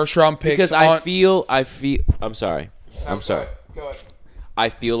 there's first round picks. Because I feel. I'm sorry. I'm sorry. Go ahead. I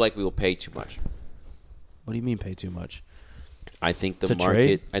feel like we will pay too much. What do you mean pay too much? I think the To market.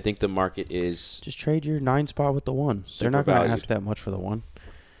 trade? I think the market is. Just trade your 9 spot with the 1. Super They're not going to valued. ask that much for the 1.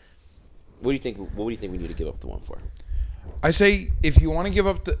 What do you think? What do you think we need to give up the one for? I say if you want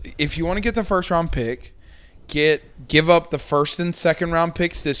to get the first round pick, give up the first and second round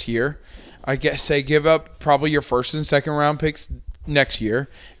picks this year. I guess say give up probably your first and second round picks next year,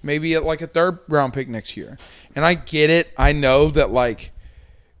 maybe at like a third round pick next year. And I get it. I know that, like,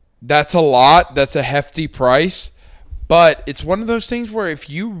 that's a lot. That's a hefty price. But it's one of those things where if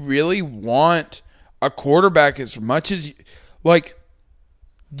you really want a quarterback as much as like,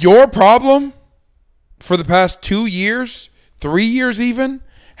 your problem for the past 2 years, 3 years even,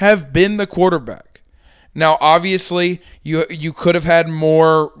 have been the quarterback. Now, obviously, you could have had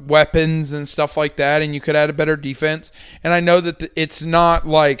more weapons and stuff like that, and you could have had a better defense. And I know that it's not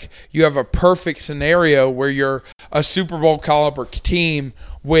like you have a perfect scenario where you're a Super Bowl caliber team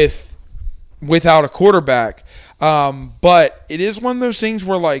without a quarterback. But it is one of those things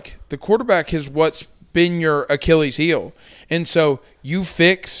where, like, the quarterback is what's been your Achilles heel. And so you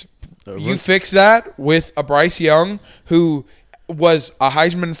fix that with a Bryce Young who was a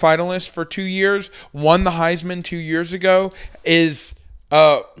Heisman finalist for 2 years, won the Heisman 2 years ago, is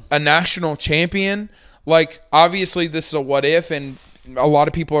a national champion. Like, obviously this is a what if, and a lot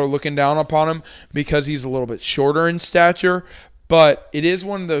of people are looking down upon him because he's a little bit shorter in stature. But it is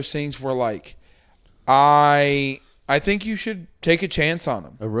one of those things where, like, I think you should take a chance on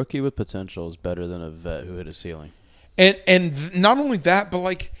him. A rookie with potential is better than a vet who hit a ceiling. And not only that, but,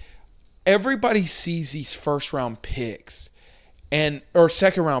 like, everybody sees these first round picks or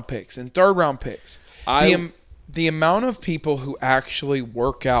second round picks and third round picks. The amount of people who actually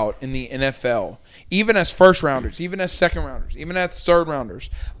work out in the NFL, even as first rounders, even as second rounders, even as third rounders,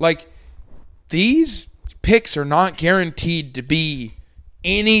 like, these picks are not guaranteed to be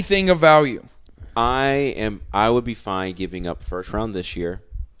anything of value. I would be fine giving up first round this year,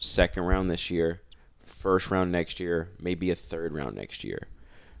 second round this year, first round next year, maybe a third round next year.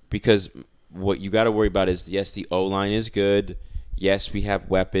 Because what you got to worry about is, yes, the O-line is good. Yes, we have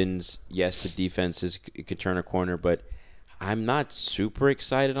weapons. Yes, the defense could turn a corner. But I'm not super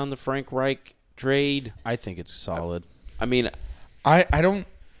excited on the Frank Reich trade. I think it's solid. I mean, I don't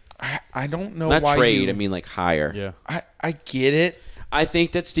know not why trade. I mean, like, hire. Yeah. I get it. I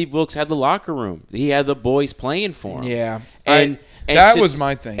think that Steve Wilkes had the locker room. He had the boys playing for him. Yeah. And that was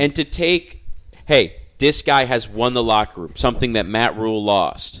my thing. And to take, hey, this guy has won the locker room, something that Matt Rule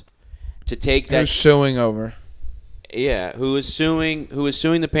lost. To take that, Who's suing over? yeah, who is suing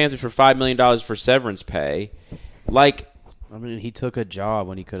the Panthers for $5 million for severance pay. Like, I mean, he took a job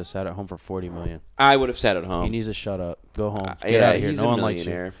when he could have sat at home for $40 million. I would have sat at home. He needs to shut up. Go home. Get yeah, out of here. he's No a one likes you.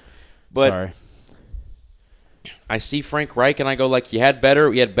 millionaire. But Sorry. I see Frank Reich and I go, like, you had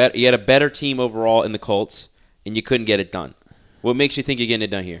a better team overall in the Colts, and you couldn't get it done. What makes you think you're getting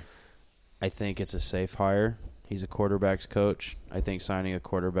it done here? I think it's a safe hire. He's a quarterback's coach. I think signing a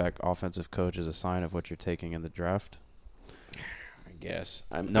quarterback offensive coach is a sign of what you're taking in the draft. I guess.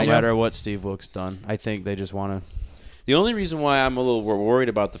 No matter what Steve Wilkes done, I think they just want to. The only reason why I'm a little worried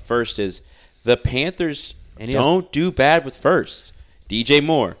about the first is the Panthers And don't do bad with first. DJ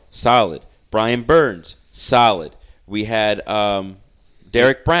Moore, solid. Brian Burns, solid. We had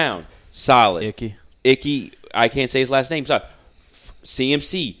Derek Brown, solid. Icky, I can't say his last name. Solid.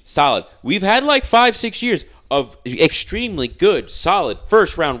 CMC, solid. We've had like 5-6 years of extremely good, solid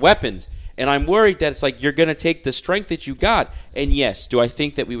first-round weapons. And I'm worried that it's like you're going to take the strength that you got. And yes, do I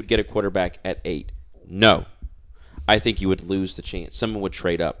think that we would get a quarterback at 8? No. I think you would lose the chance. Someone would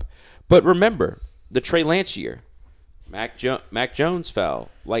trade up. But remember, the Trey Lance year, Mac Jones fell.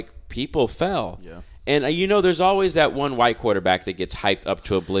 Like, people fell. Yeah. And there's always that one white quarterback that gets hyped up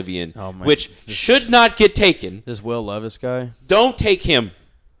to oblivion, Oh, my- which should not get taken. This Will Levis guy. Don't take him.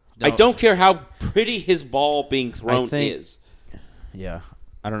 I don't care how pretty his ball being thrown is. Yeah.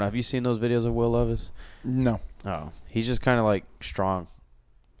 I don't know. Have you seen those videos of Will Levis? No. Oh. He's just kind of like strong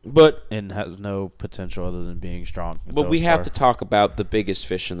But and has no potential other than being strong. but we have to talk about the biggest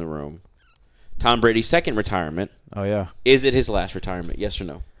fish in the room. Tom Brady's second retirement. Oh, yeah. Is it his last retirement? Yes or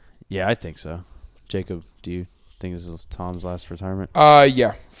no? Yeah, I think so. Jacob, do you think this is Tom's last retirement?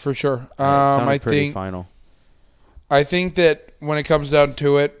 Yeah, for sure. It sounded I pretty think final. I think that when it comes down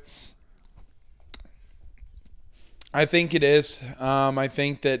to it, I think it is. I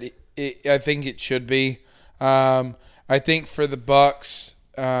think that I think it should be. I think for the Bucks,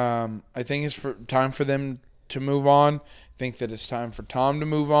 I think it's time for them to move on. I think that it's time for Tom to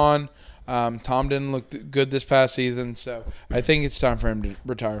move on. Tom didn't look good this past season, so I think it's time for him to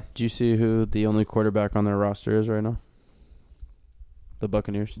retire. Do you see who the only quarterback on their roster is right now? The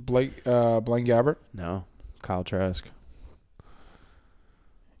Buccaneers? Blaine Gabbert. No. Kyle Trask.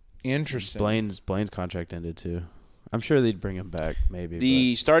 Interesting. Blaine's contract ended too. I'm sure they'd bring him back, maybe.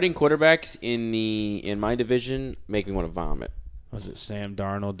 The starting quarterbacks in my division make me want to vomit. Was it Sam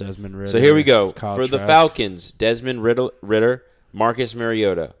Darnold, Desmond Ritter? So here we go. Kyle For the Trask? Falcons, Desmond Ritter, Marcus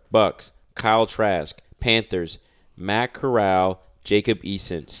Mariota. Bucks, Kyle Trask. Panthers, Matt Corral, Jacob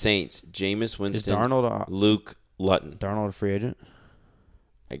Eason. Saints, Jameis Is Winston, Darnold Luke Lutton. a free agent?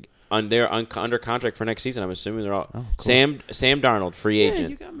 They're under contract for next season. I'm assuming they're all. Oh, cool. Sam Darnold, free Yeah, agent.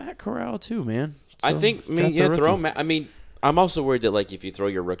 you got Matt Corral too, man. I So, think. draft a Throw. rookie. I'm also worried that if you throw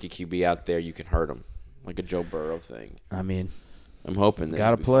your rookie QB out there, you can hurt him, like a Joe Burrow thing. I mean, I'm hoping that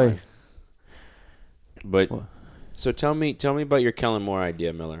gotta he'll be play. fine. But What? so tell me about your Kellen Moore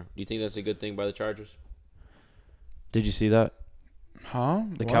idea, Miller. Do you think that's a good thing by the Chargers? Did you see that? Huh?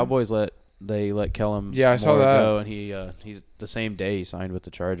 The What? Cowboys let Kellen Yeah, I saw Moore that. go, and he's the same day he signed with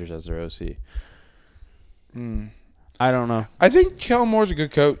the Chargers as their OC. I don't know. I think Kellen Moore's a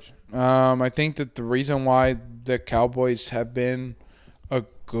good coach. I think that the reason why the Cowboys have been a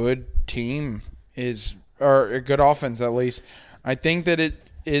good team or a good offense at least, I think that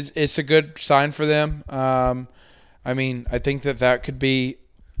it's a good sign for them. I mean, I think that could be.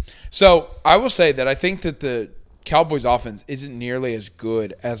 So I will say that I think that the Cowboys offense isn't nearly as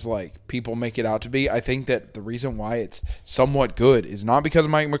good as people make it out to be. I think that the reason why it's somewhat good is not because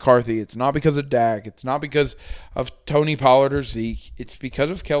of Mike McCarthy. It's not because of Dak. It's not because of Tony Pollard or Zeke. It's because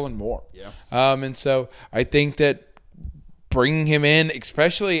of Kellen Moore. Yeah. And so I think that bringing him in,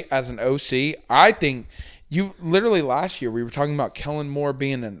 especially as an OC, I think you literally last year we were talking about Kellen Moore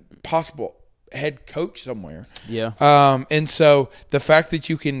being a possible head coach somewhere. Yeah. And so the fact that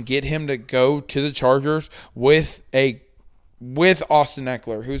you can get him to go to the Chargers with Austin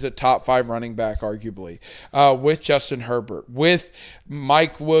Eckler, who's a top 5 running back, arguably, with Justin Herbert, with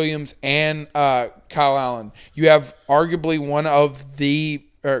Mike Williams and Kyle Allen, you have arguably one of the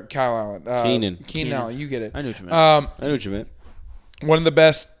Kyle Allen, Keenan Allen, you get it. I knew what you meant. I know what you meant. One of the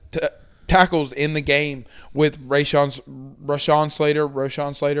best tackles in the game with Rashawn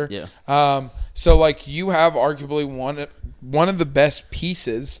Slater. Yeah. So you have arguably one of the best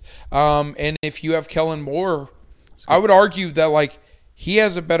pieces. And if you have Kellen Moore, I would argue that he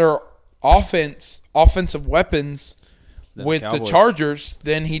has a better offensive weapons with the Cowboys. Chargers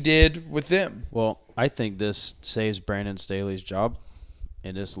than he did with them. Well, I think this saves Brandon Staley's job,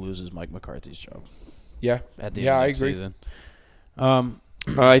 and this loses Mike McCarthy's job Yeah. at the end of I next agree. season.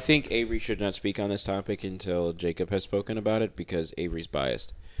 I think Avery should not speak on this topic until Jacob has spoken about it because Avery's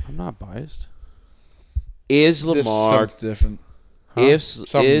biased. I'm not biased. Is This is Lamar something different.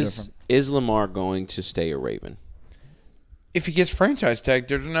 Something different. is Lamar going to stay a Raven? If he gets franchise tagged,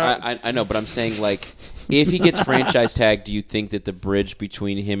 there's no. I know, but I'm saying if he gets franchise tagged, do you think that the bridge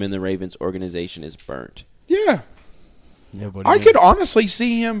between him and the Ravens organization is burnt? Yeah. Yeah, but I could honestly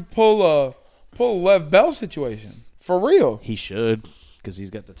see him pull a Lev Bell situation for real. He should, because he's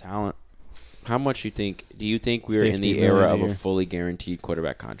got the talent. How much do you think we're in 50 the era million of a a year. fully guaranteed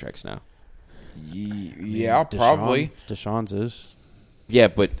quarterback contracts now? Yeah, probably. Deshaun's is. Yeah,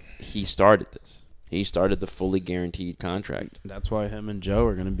 but he started this. He started the fully guaranteed contract. That's why him and Joe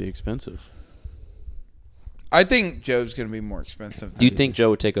are going to be expensive. I think Joe's going to be more expensive. Do you think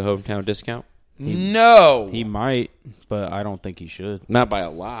Joe would take a hometown discount? No. He might, but I don't think he should. Not by a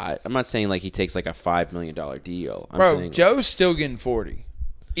lot. I'm not saying he takes a $5 million deal. I'm Bro, saying, Joe's still getting 40.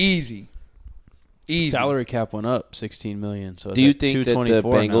 Easy. Easy. Salary cap went up $16 million. So Do you think that the $224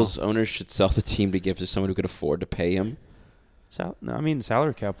 Bengals now. owners should sell the team to give to someone who could afford to pay him? No, I mean,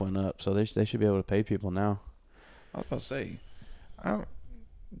 salary cap went up, so they should be able to pay people now. I was about to say,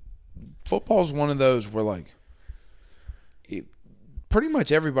 football's one of those where like, pretty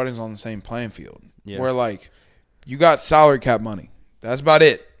much everybody's on the same playing field. Yeah. Where like, you got salary cap money. That's about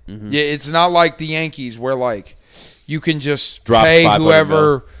it. Mm-hmm. Yeah, it's not like the Yankees where like you can just Drop pay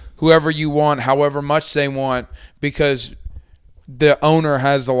 $500 whoever you want, however much they want, because the owner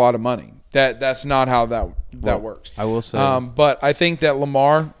has a lot of money. That's not how that works. I will say, but I think that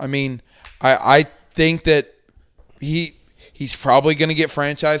Lamar. I mean, I think that he's probably going to get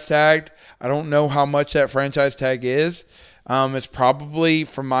franchise tagged. I don't know how much that franchise tag is. It's probably,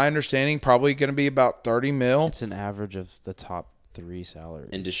 from my understanding, probably going to be about $30 million. it's an average of the top 3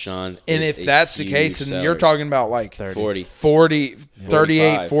 salaries. And Deshaun. And is if a that's the huge case, then salary. you're talking about like 30. 40, 38,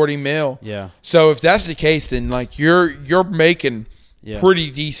 45. 40 mil. Yeah. So if that's the case, then like you're making Yeah. pretty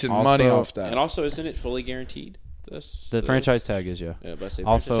decent money Also- off that. And also, isn't it fully guaranteed? The franchise tag is, yeah. Yeah, but I say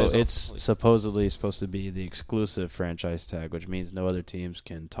Also, franchise it's only. supposedly supposed to be the exclusive franchise tag, which means no other teams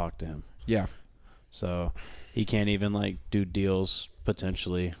can talk to him. Yeah. So he can't even like do deals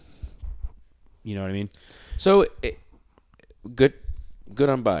potentially. You know what I mean? So good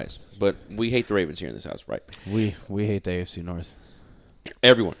on buys, but we hate the Ravens here in this house, right? We hate the AFC North.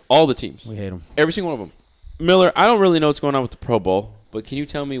 Everyone, all the teams, We hate them. every single one of them. Miller, I don't really know what's going on with the Pro Bowl, but can you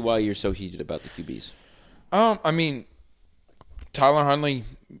tell me why you're so heated about the QBs? I mean, Tyler Huntley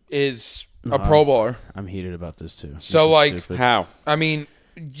is a Pro Bowler. I'm heated about this too. This So, is like, stupid. How? I mean,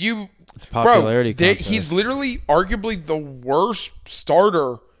 It's popularity bro, contest. he's literally arguably the worst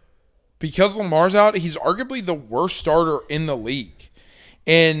starter because Lamar's out. He's arguably the worst starter in the league,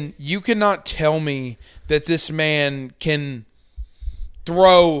 and you cannot tell me that this man can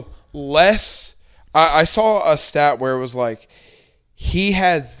throw less. I saw a stat where it was like he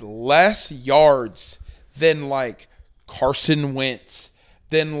has less yards than like Carson Wentz,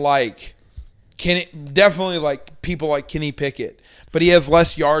 than like definitely like people like Kenny Pickett, but he has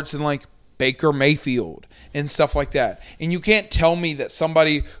less yards than like Baker Mayfield and stuff like that. And you can't tell me that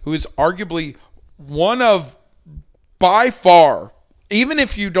somebody who is arguably one of, by far, even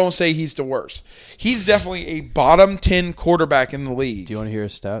if you don't say he's the worst, he's definitely a bottom 10 quarterback in the league. Do you want to hear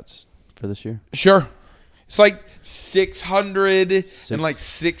his stats for this year? Sure. It's like 600 Six- and like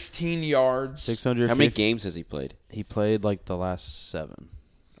 16 yards. 600. How many games has he played? He played like the last 7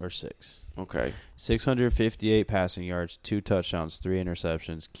 or 6. Okay. 658 passing yards, 2 touchdowns, 3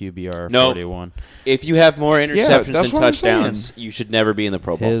 interceptions, QBR No. 41. If you have more interceptions that's than what I'm touchdowns, saying. you should never be in the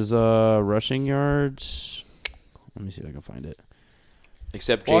Pro Bowl. His rushing yards. Let me see if I can find it.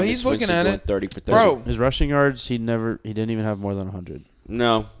 Except While Jameis he's looking Winston at going it, 30 for 30. Bro, His rushing yards, he didn't even have more than 100.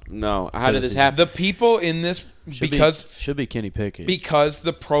 No. How did this Tennessee. happen? the people in this, Should be Kenny Pickett. because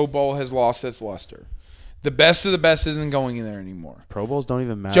the Pro Bowl has lost its luster. The best of the best isn't going in there anymore. Pro Bowls don't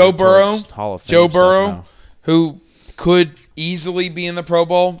even matter. Joe until Burrow, it's Hall of Fame Joe stuff Burrow, now. who could easily be in the Pro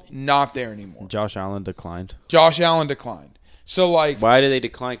Bowl, not there anymore. Josh Allen declined. Josh Allen declined. So like, Why did they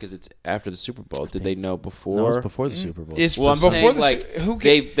decline? Because it's after the Super Bowl. Did they know before? No, it's before the Super Bowl. it's Well, I'm before saying, the like, who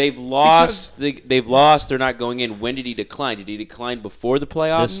they've lost. They've lost. They're not going in. When did he decline? Did he decline before the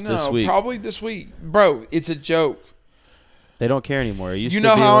playoffs? This week. probably this week, bro. It's a joke. They don't care anymore. It used You to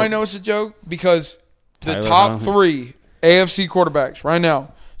know be how like- I know it's a joke? Because the Tyler top Huntley. 3 AFC quarterbacks right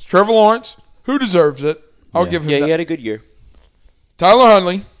now is Trevor Lawrence, who deserves it. I'll Yeah. give him Yeah, that. he had a good year. Tyler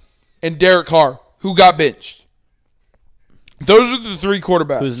Huntley, and Derek Carr, who got benched. Those are the 3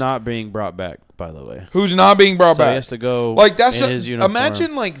 quarterbacks. Who's not being brought back, by the way. Who's not being brought So he back. has to go Like that's in his uniform.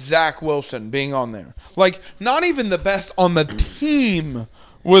 imagine like Zach Wilson being on there. Like not even the best on the team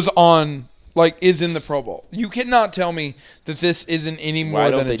was on like is in the Pro Bowl. You cannot tell me that this isn't any more Why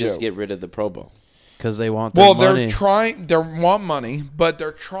than don't they a just joke. get rid of the Pro Bowl? because they want their Well, money. they're trying. They want money, but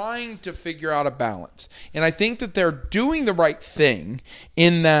they're trying to figure out a balance. And I think that they're doing the right thing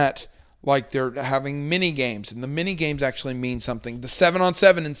in that, like, they're having mini games, and the mini games actually mean something. The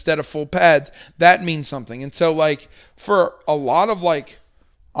 7-on-7 instead of full pads, that means something. And so, like, for a lot of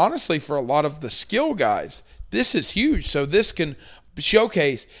honestly, for a lot of the skill guys, this is huge. So this can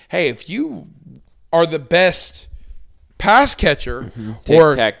showcase, hey, if you are the best pass catcher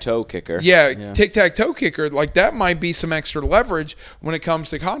or Tic-tac-toe kicker. yeah, tic-tac-toe kicker, like that might be some extra leverage when it comes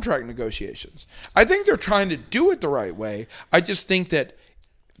to contract negotiations. I think they're trying to do it the right way. I just think that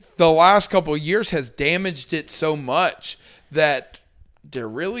the last couple of years has damaged it so much that there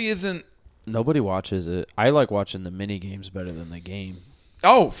really isn't. Nobody watches it. I like watching the mini games better than the game.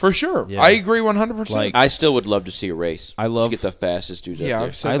 Oh, for sure. Yeah. I agree 100%. Like- I still would love to see a race. I love- Just get the fastest dudes Yeah, out I've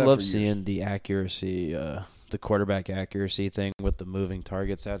there. said I that love for years. seeing the accuracy, the quarterback accuracy thing with the moving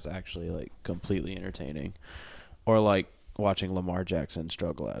targets. That's actually like completely entertaining. Or like watching Lamar Jackson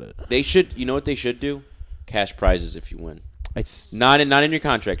struggle at it. They should. You know what they should do? Cash prizes if you win. Not Not in your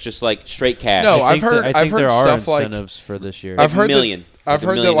contract. Just like straight cash. No, I think I've heard there are stuff like- incentives for this year. I've heard that- million. I've Like a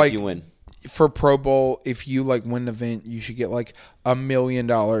heard that, million like, if you win. for Pro Bowl, if you like win an event, you should get like $1 million,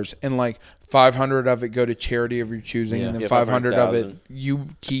 and like 500 of it go to charity of your choosing, Yeah. and then Yeah, 500 of it 500,000. you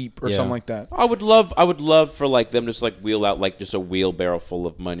keep or Yeah. something like that. I would love for like them just like wheel out like just a wheelbarrow full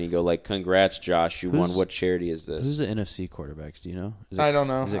of money. Go like, congrats, Josh, you won. Who's- What charity is Who's this? the NFC quarterbacks? Do you know? Is I don't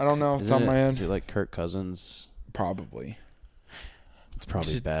know. is I don't know off the isn't top of my it- head. Is it like Kirk Cousins? Probably. It's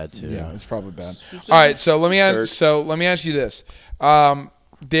probably bad too. Yeah, it's probably bad. All right, so let me ask you this.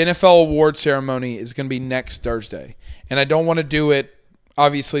 The NFL award ceremony is going to be next Thursday, and I don't want to do it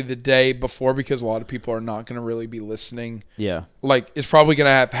obviously the day before because a lot of people are not going to really be listening. Yeah. Like it's probably going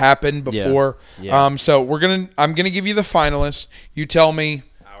to have happened before. Yeah. So I'm gonna give you the finalists. You tell me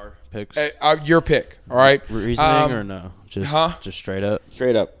Our picks. your pick. All right. Reasoning or no? Just straight up.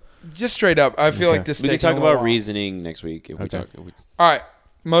 Straight up. Just straight up. I feel Okay. like this. We can taking talk a little about while. reasoning next week. If we Okay. talk. All right.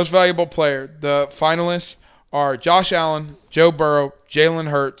 Most valuable player. The finalists are Josh Allen, Joe Burrow, Jalen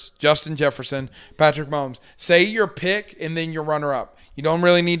Hurts, Justin Jefferson, Patrick Mahomes. Say your pick and then your runner-up. You don't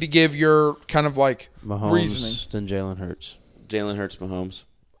really need to give your kind of like Mahomes, reasoning. then Jalen Hurts. Jalen Hurts, Mahomes.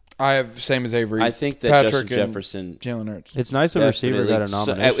 I have same as Avery. I think that Patrick Justin and Jefferson Jalen Hurts. It's nice a receiver got a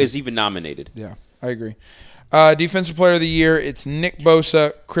definitely- nomination. is even nominated. Yeah, I agree. Defensive player of the year, it's Nick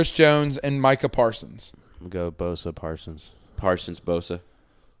Bosa, Chris Jones, and Micah Parsons. Go Bosa, Parsons. Parsons, Bosa.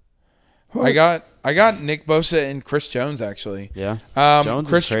 I got Nick Bosa and Chris Jones actually. Yeah. Jones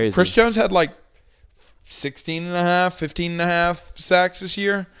Chris, is crazy. Chris Jones had like 16 and a half, 15 and a half sacks this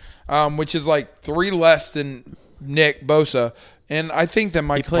year, which is like 3 less than Nick Bosa. And I think that He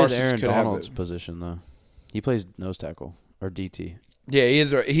Micah plays Parsons Aaron could Donald's have it. position though. He plays nose tackle or DT. Yeah, he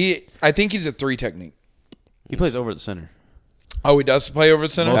is. I think he's a 3 technique. He plays over the center. Oh, he does play over the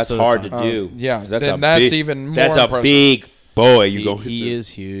center? Most That's of the hard to time. do. yeah, that's then a that's big, even more That's impressive. a big boy. You He, go. he is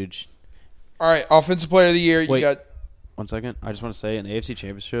huge. All right, offensive player of the year. Wait. You got 1 second. I just want to say in the AFC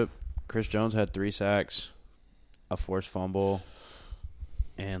Championship, Chris Jones had 3 sacks, a forced fumble,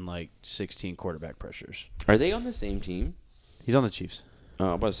 and like 16 quarterback pressures. Are they on the same team? He's on the Chiefs. Oh,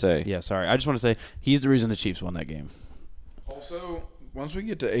 I'm about to say. Yeah, sorry. I just want to say he's the reason the Chiefs won that game. also once we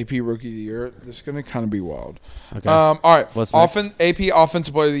get to AP Rookie of the Year, this is going to kind of be wild. Okay. All right, What's next? AP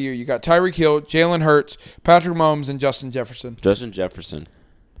Offensive Player of the Year. You got Tyreek Hill, Jalen Hurts, Patrick Mahomes, and Justin Jefferson. Justin Jefferson.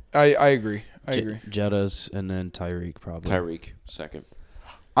 I agree. I agree. Jettas and then Tyreek probably. Tyreek, second.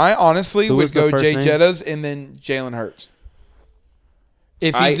 I honestly Who would was the go first Jay name? Jettas and then Jalen Hurts.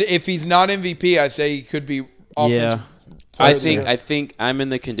 If he's not MVP, I say he could be offensive. I player of the year. think I'm in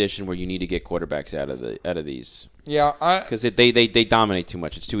the condition where you need to get quarterbacks out of these Yeah, because they dominate too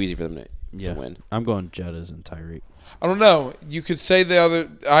much. It's too easy for them to Yeah. win. I'm going Jettas and Tyreek. I don't know. You could say the other.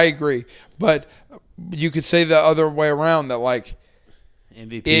 I agree, but you could say the other way around. That like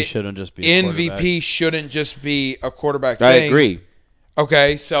MVP shouldn't just be a quarterback. MVP shouldn't just be a quarterback. I thing. agree.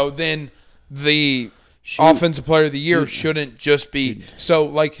 Okay, so then the offensive player of the year shouldn't just be so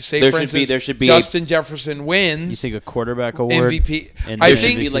like say There for should instance be- there should be Justin Jefferson wins. You think a quarterback award? MVP. and I There then should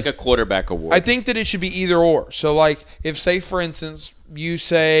think be like a quarterback award. I think that it should be either or. So like if say for instance you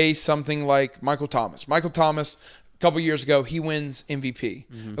say something like Michael Thomas. Michael Thomas a couple years ago he wins MVP.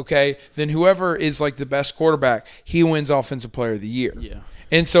 Okay, then whoever is like the best quarterback he wins offensive player of the year. Yeah.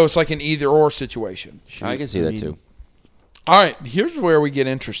 And so it's like an either or situation. I can see that too. All right, here's where we get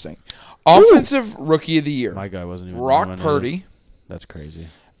interesting. Offensive Rookie of the Year. My guy wasn't even Brock nominated. Purdy, That's crazy.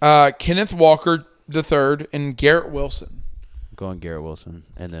 Kenneth Walker III, and Garrett Wilson. I'm going Garrett Wilson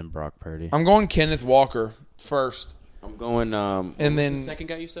and then Brock Purdy. I'm going Kenneth Walker first. I'm going. And who was then- the second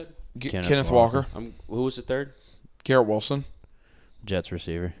guy you said. Kenneth Walker. Who was the third? Garrett Wilson. Jets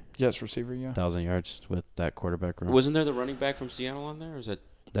receiver, Jets receiver, yeah. 1,000 yards with that quarterback run. Wasn't there the running back from Seattle on there? Or is that?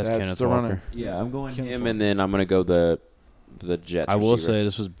 That's That's Kenneth the Walker. runner. Yeah, I'm going Kenneth him, Walker. and then I'm gonna go the Jets. I will receiver. say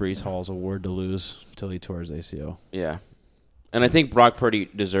this was Brees Hall's award to lose until he tore his ACL. Yeah. And I think Brock Purdy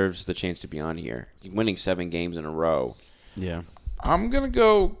deserves the chance to be on here. Winning 7 games in a row. Yeah. I'm going to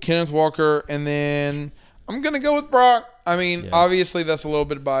go Kenneth Walker, and then I'm going to go with Brock. I mean, Yeah. obviously that's a little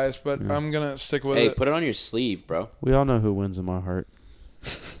bit biased, but I'm going to stick with Hey, it. put it on your sleeve, bro. We all know who wins in my heart.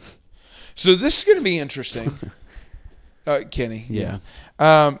 So this is going to be interesting. Kenny. Yeah.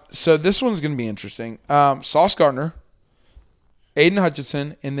 So this one's going to be interesting. Sauce Gardner, Aiden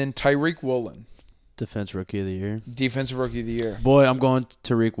Hutchinson, and then Tyreek Woolen. Defense Rookie of the Year. Defensive Rookie of the Year. Boy, I'm going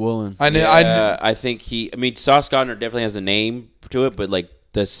Tariq Woolen. I think Sauce Gardner definitely has a name to it, but like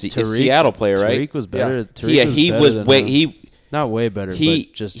the Seattle player, right? Tariq was better. Yeah. Tariq He better was than way him. Not way better.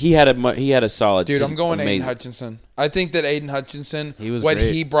 But just he had a solid. Dude, I'm going amazing. Aiden Hutchinson. I think that Aiden Hutchinson, what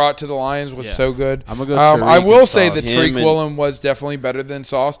he brought to the Lions was so good. I'm gonna go Tariq I will and say Sauce. that Tariq Woolen was definitely better than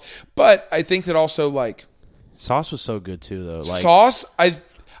Sauce, but I think that also like Sauce was so good too, though. Like Sauce, I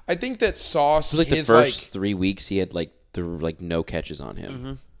think that Sauce It was like the is first 3 weeks he had like no catches on him.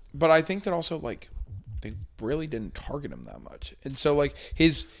 Mm-hmm. but I think that also like they really didn't target him that much, and so like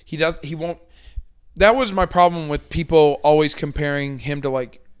he won't. That was my problem with people always comparing him to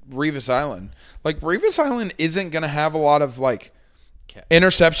like Revis Island. Like Revis Island isn't going to have a lot of like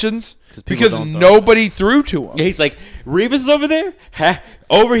interceptions because nobody threw to him. Yeah, he's like, Revis is over there?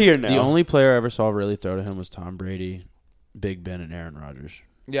 Over here now. the only player I ever saw really throw to him was Tom Brady, Big Ben, and Aaron Rodgers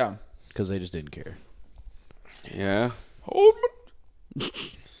Yeah. because they just didn't care. Yeah. All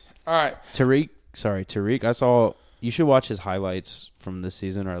right. Tariq. I saw. You should watch his highlights from this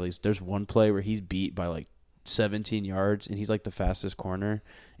season, or at least there's one play where he's beat by like 17 yards, and he's like the fastest corner,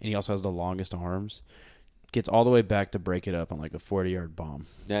 and he also has the longest arms. Gets all the way back to break it up on like a 40-yard bomb.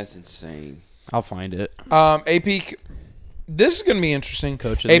 That's insane. I'll find it. AP, this is going to be interesting.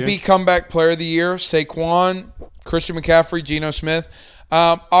 Coach of the AP year? Comeback Player of the Year, Saquon, Christian McCaffrey, Geno Smith.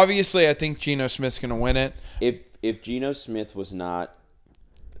 Obviously, I think Geno Smith's going to win it. If Geno Smith was not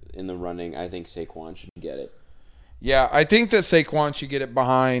in the running, I think Saquon should get it. Yeah, I think that Saquon should get it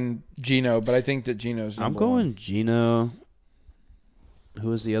behind Geno, but I think that Geno's I'm number going one. Geno. Who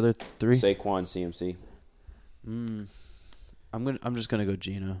was the other three? Saquon, CMC. I'm just gonna go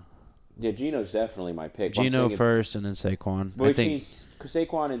Geno. Yeah, Geno's definitely my pick. But I'm Geno saying first, and then Saquon. But I between think.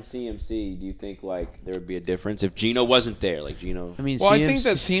 Saquon and CMC, do you think like there would be a difference if Geno wasn't there? Like Geno. I mean, Well, CMC, I think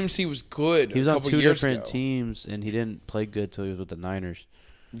that CMC was good. he was a on couple two years different ago. teams, and he didn't play good till he was with the Niners.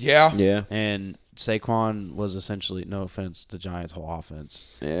 Yeah. Yeah. And Saquon was essentially, no offense, the Giants' whole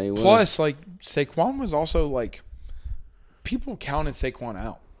offense. Yeah. He was. Plus, like Saquon was also like people counted Saquon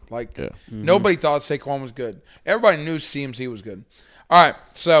out. Like nobody thought Saquon was good. Everybody knew CMC was good. All right,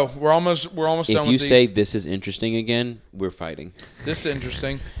 so we're almost If done you with these. say this is interesting again, we're fighting. This is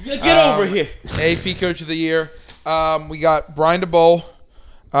interesting. Get over here. AP Coach of the Year. We got Brian DeBoll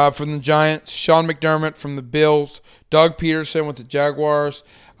from the Giants, Sean McDermott from the Bills, Doug Peterson with the Jaguars,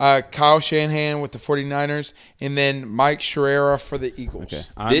 Kyle Shanahan with the 49ers, and then Mike Sherrera for the Eagles.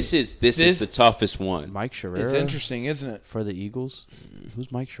 Okay. This is the toughest one. Mike Sherrera. It's interesting, isn't it? For the Eagles?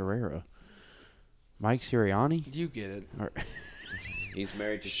 Who's Mike Sherrera? Mike Sirianni? You get it. Or He's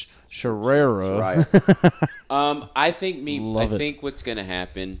married to Sherrera. Right. I think what's going to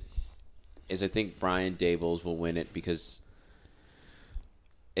happen is I think Brian Daboll will win it because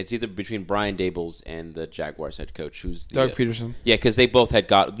it's either between Brian Daboll and the Jaguars head coach, who's the, Doug Peterson. Yeah, because they both had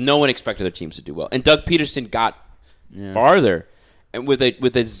no one expected their teams to do well, and Doug Peterson got farther, and with the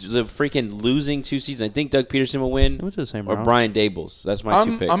freaking losing 2 seasons, I think Doug Peterson will win. They went to the same or round. Brian Daboll. That's my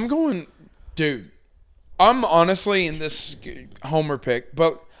 2 picks. I'm going, dude. I'm honestly in this homer pick,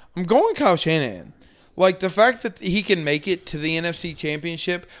 but I'm going Kyle Shanahan. Like the fact that he can make it to the NFC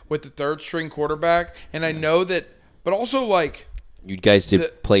Championship with the third string quarterback, and I know that, but also like you guys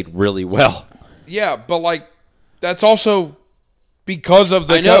played really well. Yeah, but like that's also because of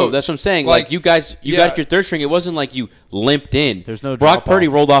the I know, coach. that's what I'm saying. Like you guys, got your third string. It wasn't like you limped in. There's no Brock drop-off. Purdy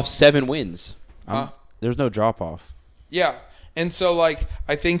rolled off 7 wins. There's no drop off. Yeah. And so, like,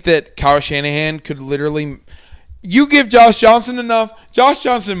 I think that Kyle Shanahan could literally – you give Josh Johnson enough, Josh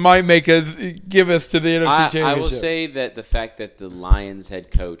Johnson might give us to the NFC Championship. I will say that the fact that the Lions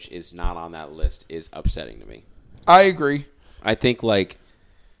head coach is not on that list is upsetting to me. I agree. I think, like,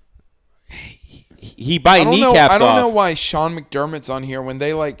 he biting I kneecaps don't know off. why Sean McDermott's on here when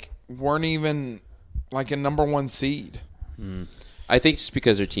they, like, weren't even, like, a number 1 seed. I think just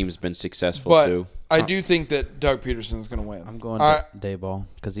because their team's been successful, But too. I do think that Doug Peterson's going to win. I'm going Dayball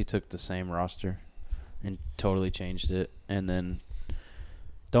because he took the same roster and totally changed it. And then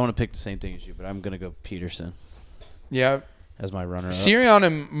don't want to pick the same thing as you, but I'm going to go Peterson Yeah. as my runner-up.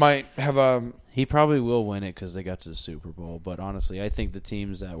 Sirianni might have a – He probably will win it because they got to the Super Bowl. But honestly, I think the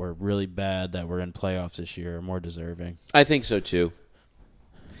teams that were really bad that were in playoffs this year are more deserving. I think so, too.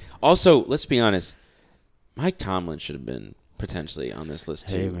 Also, let's be honest. Mike Tomlin should have been potentially on this list,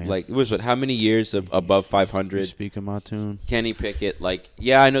 too. Hey, man. Like, it was, how many years above 500? Speaking my tune. Kenny Pickett, like,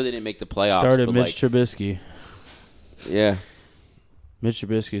 yeah, I know they didn't make the playoffs. Started but Mitch Trubisky. Yeah. Mitch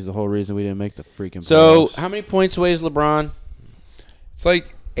Trubisky is the whole reason we didn't make the freaking So, playoffs. how many points away is LeBron? – it's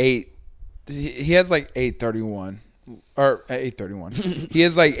like 8. He has like 831. or 831. He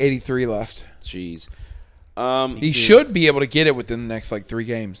has like 83 left. Jeez. He should be able to get it within the next like 3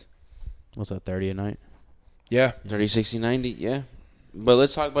 games. What's that, 30 a night? Yeah. 30, 60, 90, yeah. But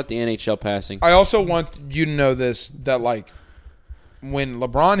let's talk about the NHL passing. I also want you to know this, that like when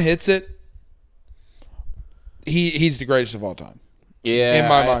LeBron hits it, he's the greatest of all time. Yeah, in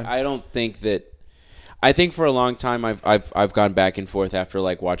my mind. I don't think that. I think for a long time I've gone back and forth after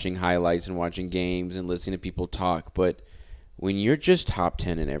like watching highlights and watching games and listening to people talk. But when you're just top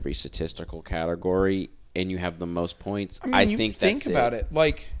 10 in every statistical category and you have the most points, I think that's think about it.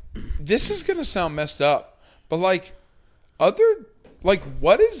 Like, this is gonna sound messed up, but like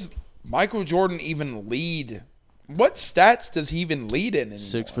what is Michael Jordan even lead? What stats does he even lead in anymore?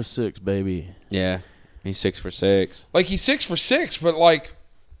 6 for 6, baby. Yeah, he's 6 for 6. Like, he's 6 for 6, but like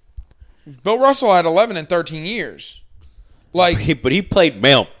Bill Russell had 11 in 13 years. Like, But he played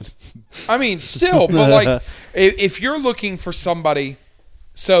Mel. I mean, still, but like, if you're looking for somebody,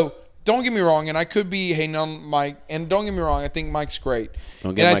 so don't get me wrong, and I could be hating on Mike, and don't get me wrong, I think Mike's great, Don't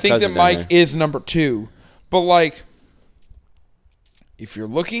and get I my think that cousin down Mike there. is number 2, but like, if you're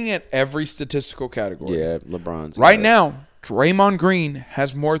looking at every statistical category, Yeah, LeBron's right got it. now, Draymond Green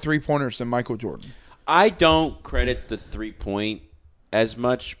has more 3-pointers than Michael Jordan. I don't credit the 3-point as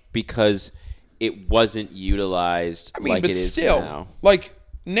much because it wasn't utilized I mean, like but it is still, now. like,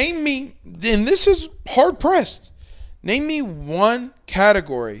 name me, and this is hard pressed. Name me one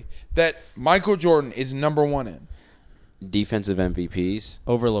category that Michael Jordan is number 1 in. Defensive MVPs.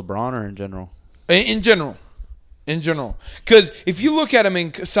 Over LeBron or in general? In general. Because if you look at him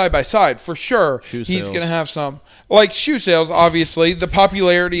in side by side, for sure, Shoe he's sales. going to have some. Like, shoe sales, obviously, the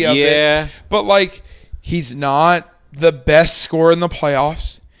popularity of Yeah. it. But, like, he's not the best scorer in the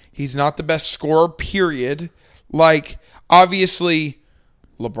playoffs. He's not the best scorer, period. Like, obviously,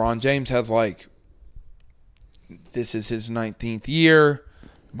 LeBron James has, like, this is his 19th year.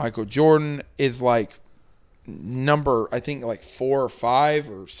 Michael Jordan is, like, number, I think, like 4 or 5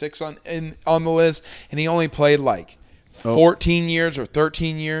 or 6 on the list, and he only played like 14 years or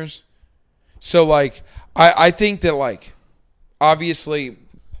 13 years. So like I think that, like, obviously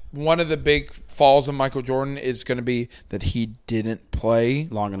one of the big falls of Michael Jordan is going to be that he didn't play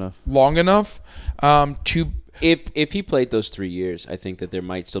Long enough to. If he played those 3 years, I think that there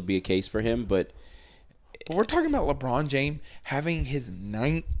might still be a case for him. But We're talking about LeBron James having his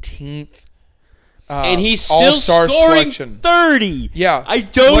 19th. and he's still All-Star scoring selection. 30. Yeah, I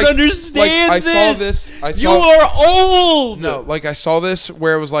don't Like- understand like, this. I saw this. You are old. No, like, I saw this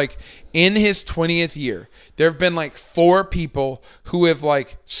where it was like in his 20th year, there have been like 4 people who have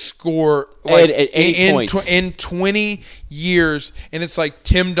like scored like At 8 points. in 20 years, and it's like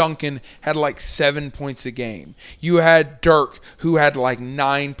Tim Duncan had like 7 points a game. You had Dirk, who had like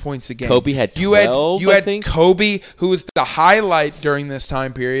 9 points a game. Kobe had you 12, You I had think. Kobe, who was the highlight during this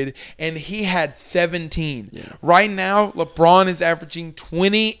time period, and he had 17. Right now, LeBron is averaging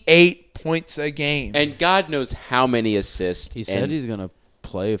 28 points a game. And God knows how many assists. He said and he's going to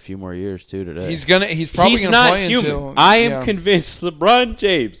play a few more years, too, today. He's probably he's gonna not play human. until I am yeah. convinced LeBron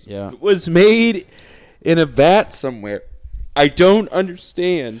James Yeah. was made in a vat somewhere. I don't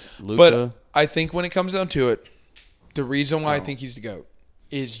understand. Luka, But I think when it comes down to it, the reason why I think he's the GOAT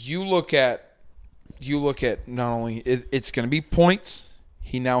is you look at not only it's going to be points.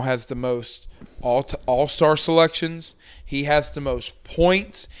 He now has the most all-star selections. He has the most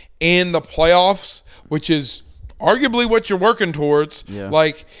points in the playoffs, which is arguably what you're working towards. Yeah.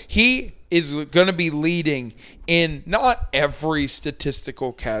 Like, he is going to be leading in not every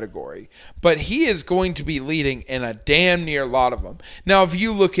statistical category, but he is going to be leading in a damn near lot of them. Now, if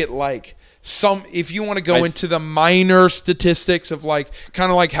you look at like if you want to go into the minor statistics of like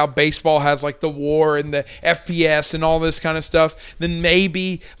kind of like how baseball has like the WAR and the FPS and all this kind of stuff, then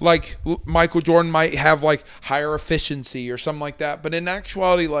maybe like Michael Jordan might have like higher efficiency or something like that. But in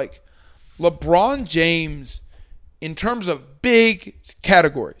actuality, like LeBron James, in terms of big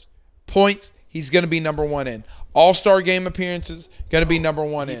categories, points, he's going to be number 1 in. All-Star game appearances, going to be number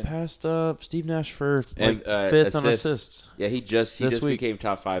 1 he in. passed Steve Nash for And 5th on assists. Yeah, he just This week. became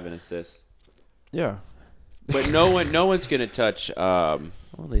top 5 in assists. Yeah. But no one's gonna touch. Well,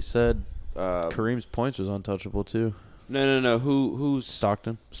 they said Kareem's points was untouchable, too. No. Who's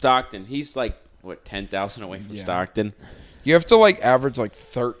Stockton. Stockton? He's like what 10,000 away from Yeah. Stockton. You have to like average like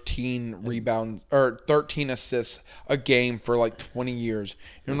 13 rebounds or 13 assists a game for like 20 years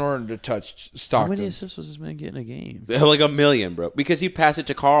in order to touch How Stockton. many assists was this man getting a game? Like 1 million, bro. Because he passed it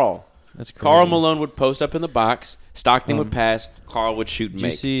to Carl. That's crazy. Carl Malone would post up in the box. Stockton would pass. Carl would shoot and Did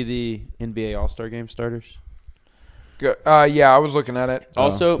you make. see the NBA All-Star Game starters? Yeah, I was looking at it.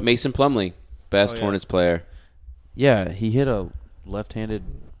 Also, Mason Plumlee, best Oh, yeah. Hornets player. Yeah, he hit a left-handed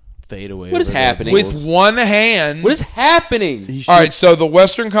fadeaway. What is over the happening? Bulls. With one hand. What is happening? He All right, shoots- so the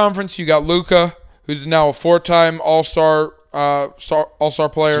Western Conference, you got Luka, who's now a 4-time All-Star All-Star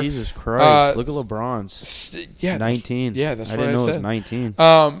player. Jesus Christ! Look at LeBron's Yeah, 19. Yeah, that's I what didn't I know it said.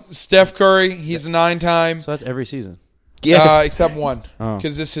 was 19. Steph Curry, he's a 9-time. So that's every season. Except one, Oh.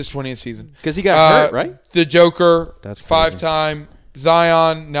 because this is his 20th season. Because he got hurt, right? The Joker, That's crazy. 5-time.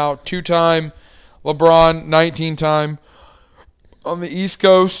 Zion, now 2-time. LeBron, 19-time. On the East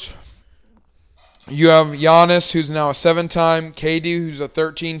Coast, you have Giannis, who's now a 7-time. KD, who's a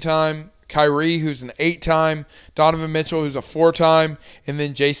 13-time. Kyrie, who's an 8-time. Donovan Mitchell, who's a 4-time. And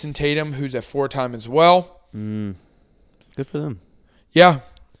then Jason Tatum, who's a 4-time as well. Good for them. Yeah.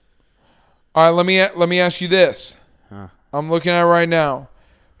 All right, let me ask you this. Huh. I'm looking at it right now.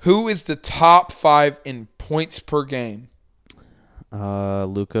 Who is the top 5 in points per game?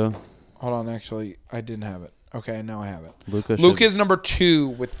 Luka. Hold on, actually, I didn't have it. Okay, now I have it. Luka Luka's number 2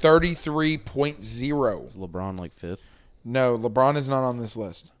 with 33.0. Is LeBron like 5th? No, LeBron is not on this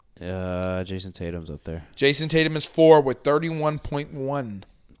list. Jason Tatum's up there. Jason Tatum is 4 with 31.1.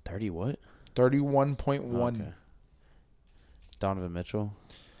 30 what? 31.1. Okay. Donovan Mitchell.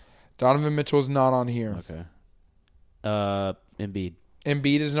 Donovan Mitchell is not on here. Okay. Embiid.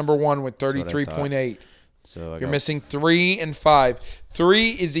 Embiid is number 1 with That's what I 33.8. So You're missing 3 and 5. 3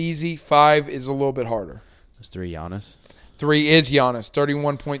 is easy. 5 is a little bit harder. There's 3 Giannis. 3 is Giannis,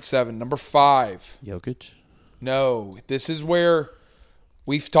 31.7. Number 5. Jokic. No, this is where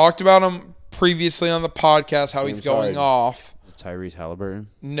we've talked about him previously on the podcast, how he's going off. Tyrese Halliburton.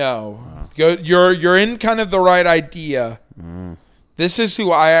 No. You're in kind of the right idea. This is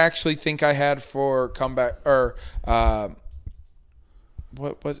who I actually think I had for comeback or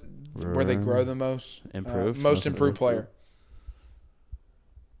what where they grow the most most improved player.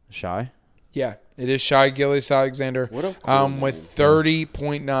 Shy. Yeah, it is Shai Gilgeous-Alexander. What a cool with name.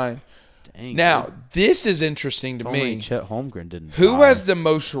 30.9. Dang. Now, dude. this is interesting to If only me. Chet Holmgren didn't. Who die. has the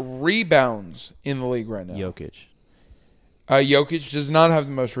most rebounds in the league right now? Jokic? Jokic does not have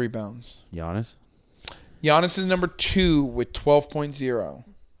the most rebounds. Giannis. Giannis is number 2 with 12.0.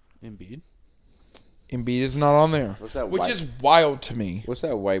 Embiid. Embiid is not on there, What's that which white- is wild to me. What's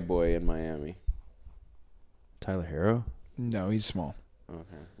that white boy in Miami? Tyler Hero. No, he's small. Okay,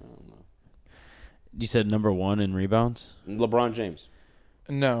 I don't know. You said number 1 in rebounds. LeBron James,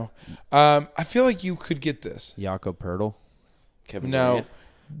 No. I feel like you could get this. Jakob Pertl. Kevin No. Durant.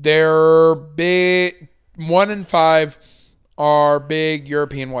 They're big. 1 and 5 are big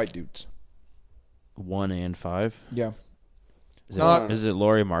European white dudes. 1 and 5. Yeah. Is Not- it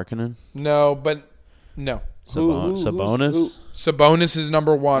Lauri Markkanen? No, but no. Sabonis. Sabonis is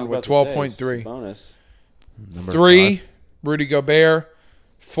number 1 I'm with about to 12.3. say, bonus. Number 3, 5. Rudy Gobert.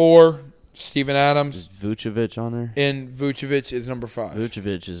 4, Steven Adams. Is Vucevic on there? And Vucevic is number 5.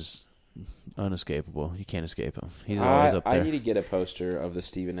 Vucevic is unescapable. You can't escape him. He's always up there. I need to get a poster of the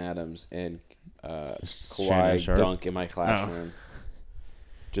Steven Adams and Shannon Kawhi Sharp? dunk in my classroom.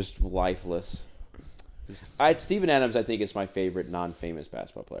 Just lifeless. Steven Adams, I think, is my favorite non-famous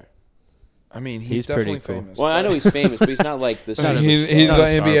basketball player. I mean, He's definitely pretty cool. famous. Well, I know he's famous, but he's not like the. he's not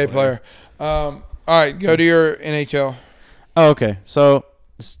an a NBA star player. All right, go to your NHL. Oh, okay. So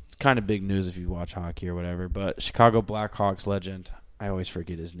it's kind of big news if you watch hockey or whatever. But Chicago Blackhawks legend, I always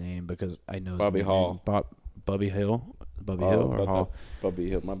forget his name because I know his Bobby name. Hall. Bobby Hill. Bobby Hill or Hall. Bubby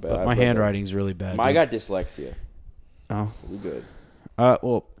Hill. My bad. But my handwriting's really bad. I dude. got dyslexia. Oh. We good.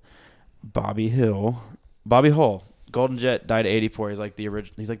 Well, Bobby Hill. Bobby Hull. Golden Jet died at 84. He's like the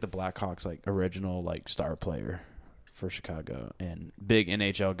original. He's like the Blackhawks like original like star player for Chicago and big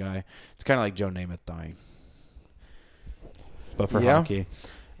NHL guy. It's kind of like Joe Namath dying, but for hockey.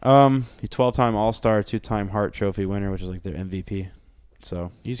 He's 12-time All-Star, 2-time Hart Trophy winner, which is like their MVP.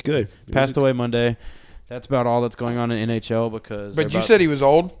 So He's good. passed away Monday. That's about all that's going on in NHL because. But you said he was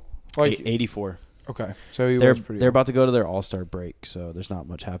old? Like 84. Okay, so he They're was pretty they're old. about to go to their All-Star break, so there's not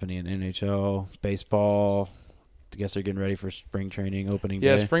much happening in NHL, baseball. I guess they're getting ready for spring training opening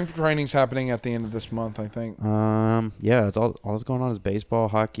Yeah, day. spring training's happening at the end of this month, I think. Yeah, it's all that's going on is baseball,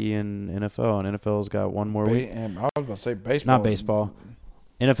 hockey, and NFL. And NFL's got one more week. And I was about to say baseball. Not baseball.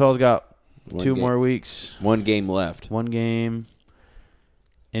 NFL's got two game. more weeks. One game left. One game.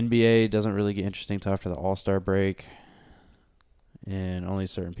 NBA doesn't really get interesting until after the All-Star break, and only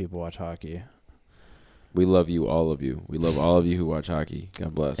certain people watch hockey. We love you, all of you. We love all of you who watch hockey.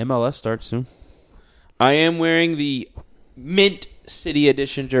 God bless. MLS starts soon. I am wearing the Mint City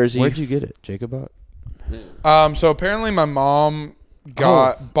Edition jersey. Where'd you get it, Jacob? So apparently my mom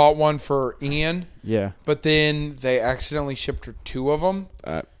bought one for Ian, Yeah. but then they accidentally shipped her 2 of them.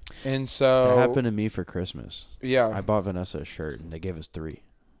 And so That happened to me for Christmas. Yeah. I bought Vanessa a shirt, and they gave us 3.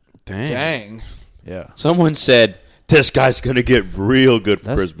 Dang. Yeah. Someone said this guy's gonna get real good for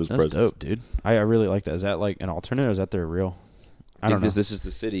That's Christmas presents. dope, dude. I really like that. Is that like an alternate, or is that their real? I don't know. This is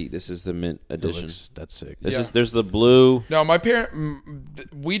the city. This is the mint edition. That's sick. There's the blue. No, my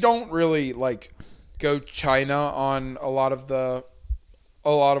we don't really like go China on a lot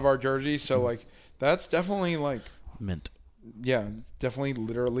of our jerseys, so like that's definitely like Mint. yeah, definitely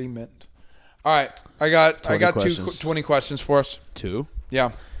literally mint. All right, I got 20 questions for us. 2?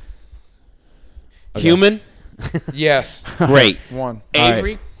 Yeah. Okay. Human. Yes. Great. 1.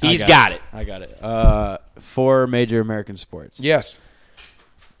 Avery. All right. He's got it. I got it. 4 major American sports. Yes.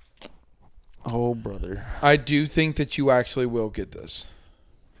 Oh, brother. I do think that you actually will get this.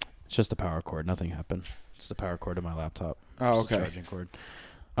 It's just the power cord. Nothing happened. It's the power cord to my laptop. Oh, It's the okay. charging cord.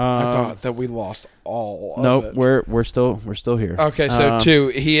 I thought that we lost all of No, it. we're still here. Okay, so 2.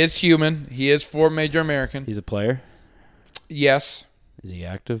 He is human. He is 4 major American. He's a player. Yes. Is he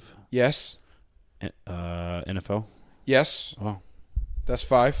active? Yes. NFL. Yes. Oh, That's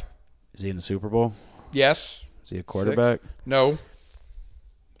 5. is he in the Super Bowl? Yes. Is he a quarterback? No.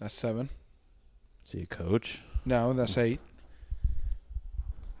 That's 7. Is he a coach? No, that's 8.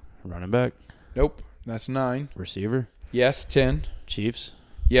 Running back? Nope. That's 9. Receiver? Yes, 10. Chiefs?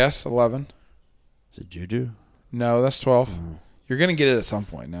 Yes, 11. Is it Juju? No, that's 12. Oh. You're going to get it at some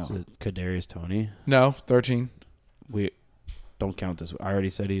point now. Is it Kadarius Toney? No, 13. We don't count this. I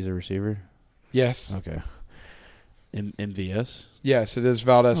already said he's a receiver. Yes. Okay. MVS? Yes, it is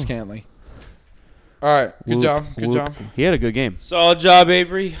Valdez Scantley. All right. Good job. Good job. He had a good game. Solid job,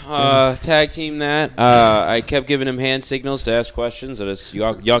 Avery. Tag team that. I kept giving him hand signals to ask questions. That is,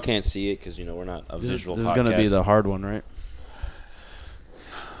 y'all can't see it because we're not a visual. This is going to be the hard one, right?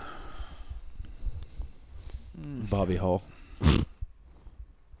 Bobby Hall.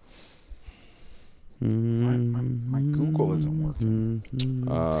 My Google isn't working. It's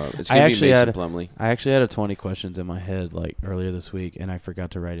gonna be Mason Plumlee. I actually had a 20 questions in my head like earlier this week, and I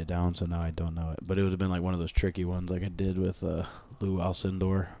forgot to write it down, so now I don't know it. But it would have been like one of those tricky ones, like I did with Lou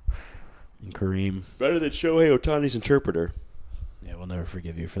Alcindor and Kareem. Better than Shohei Ohtani's interpreter. Yeah, we'll never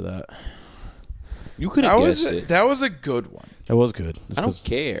forgive you for that. You could have guessed it. That was a good one. That was good. It's I 'cause don't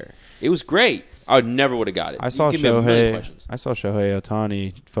care. It was great. I never would have got it. I saw You give me a million Shohei. questions. I saw Shohei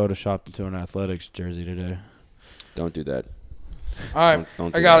Ohtani photoshopped into an Athletics jersey today. Don't do that. All right.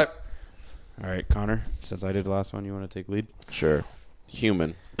 Don't do I got that. it. All right, Connor. Since I did the last one, you want to take lead? Sure.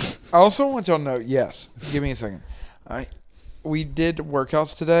 Human. I also want y'all to know, yes, give me a second. We did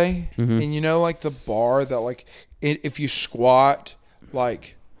workouts today, and you know, like the bar that, like, if you squat,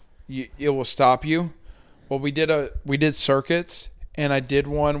 like, it will stop you. Well, we did circuits, and I did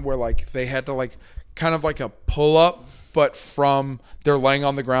one where, like, they had to, like, kind of like a pull up, but they're laying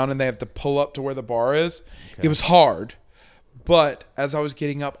on the ground and they have to pull up to where the bar is. Okay. It was hard. But as I was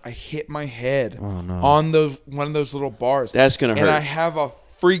getting up, I hit my head on one of those little bars. That's going to hurt. And I have a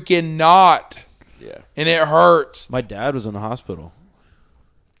freaking knot. Yeah. And it hurts. My dad was in the hospital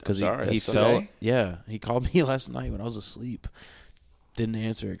because he fell. today? Yeah, he called me last night when I was asleep. Didn't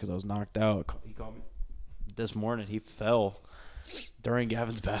answer it because I was knocked out. He called me this morning. He fell during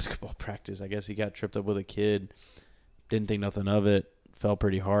Gavin's basketball practice. I guess he got tripped up with a kid. Didn't think nothing of it. Fell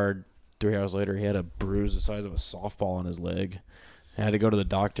pretty hard. 3 hours later, he had a bruise the size of a softball on his leg. I had to go to the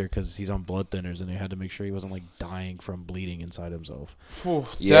doctor because he's on blood thinners, and they had to make sure he wasn't like dying from bleeding inside himself. Ooh,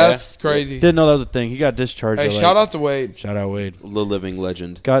 Yeah. That's crazy. Didn't know that was a thing. He got discharged. Hey, at, shout out to Wade. Shout out Wade. The living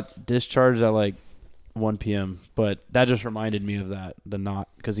legend. Got discharged at like 1 p.m., but that just reminded me of that, the knot,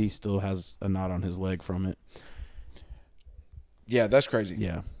 because he still has a knot on his leg from it. Yeah, that's crazy.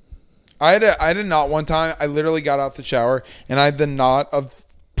 Yeah. I had a knot one time. I literally got out the shower, and I had the knot of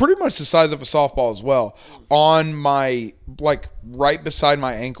pretty much the size of a softball as well on my, like, right beside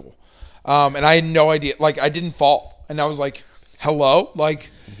my ankle. And I had no idea. Like, I didn't fall. And I was like, hello? Like,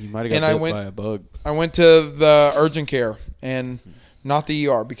 He might have got bit by a bug. I went to the urgent care and not the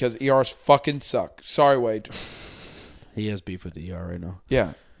ER because ERs fucking suck. Sorry, Wade. He has beef with the ER right now.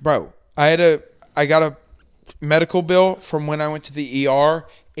 Yeah. Bro, I got a medical bill from when I went to the ER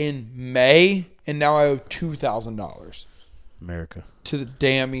in May, and now I owe $2,000 America. to the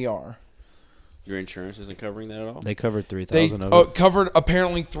damn ER. Your insurance isn't covering that at all? They covered They 3,000 of it. covered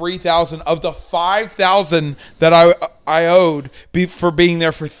apparently 3,000 of the 5,000 that I owed for being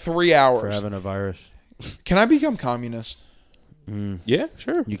there for 3 hours. For having a virus. Can I become communist? Yeah,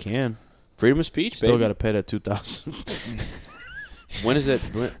 sure. You can. Freedom of speech, Still baby. got to pay that 2,000. When is that?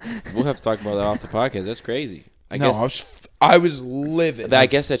 We'll have to talk about that off the podcast. That's crazy. I was livid. I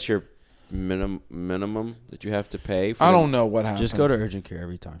guess that's your minimum that you have to pay? For I don't know what happened. Just go to urgent care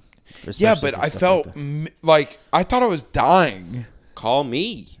every time. Yeah, Especially but for I stuff felt like that. like I thought I was dying. Call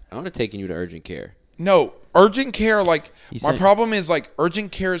me. I would have taken you to urgent care. No, urgent care, like, You my said- problem is, like,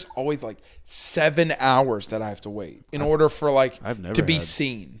 urgent care is always, like, 7 hours that I have to wait in order for, like, I've never to be had-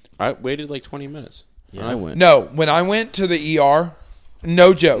 seen. I waited like 20 minutes. when I went. No, when I went to the ER,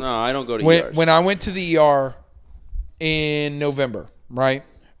 no joke. No, I don't go to when, ERs. when I went to the ER in November, right?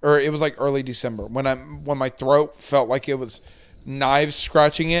 Or it was, like, early December. When my throat felt like it was knives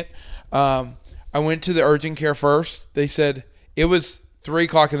scratching it, I went to the urgent care first. They said it was 3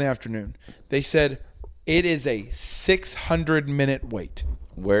 o'clock in the afternoon. They said it is a 600-minute wait.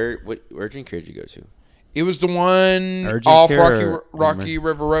 What urgent care did you go to? It was the one Urgent off care or Rocky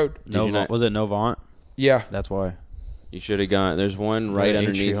River Road. you not- Was it Novant? Yeah. That's why. You should have gone. There's one right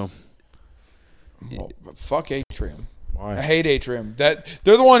underneath. Atrium. Well, fuck Atrium. Why? I hate Atrium. They're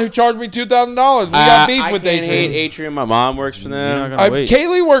the one who charged me $2,000. We got beef I with can't Atrium. hate Atrium. My mom works for You're them. not gonna wait.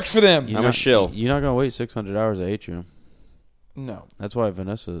 Kaylee works for them. I'm a shill. You're not gonna wait 600 hours at Atrium. No. That's why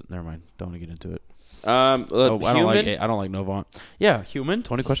Vanessa. Never mind. Don't want to get into it. I I don't like. human. I don't like Novant. Yeah, human.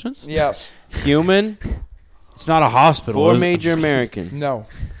 20 questions. Yes. Human. It's not a hospital. For is it? major American. No.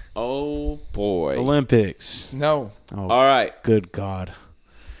 Oh boy. Olympics. No. Oh, All right. good God.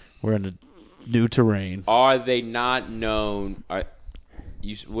 We're in a new terrain. Are they not known?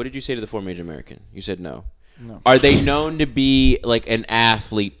 What did you say to the four major American? You said no. No. Are they known to be like an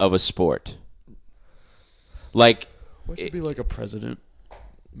athlete of a sport? Like, What should be like a president?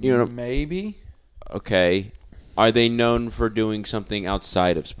 you know, Maybe. okay. Are they known for doing something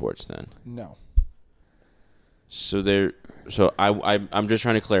outside of sports then? No. I'm just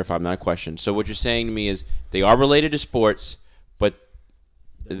trying to clarify. I'm not a question. So what you're saying to me is they are related to sports, but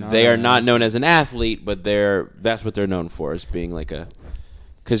they are not known as an athlete, but that's what they're known for, as being like a.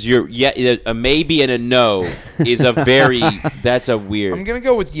 Because a maybe and a no is a very that's a weird. I'm gonna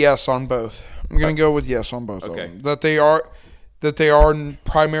go with yes on both. I'm gonna go with yes on both Okay. of them. That they are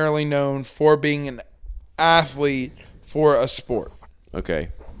primarily known for being an athlete for a sport. Okay.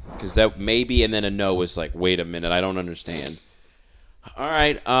 Because that maybe and then a no was like, wait a minute, I don't understand. All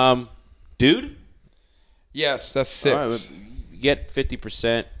right, dude. Yes, that's All right, 6. get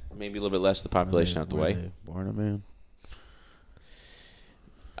 50%, maybe a little bit less of the population out the Were way. they born a man.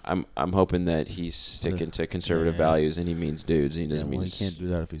 I'm hoping that he's sticking to conservative values and he means dudes. He doesn't mean He can't do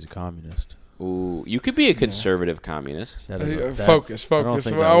that if he's a communist. Ooh, you could be a conservative communist. That is that- Focus. I don't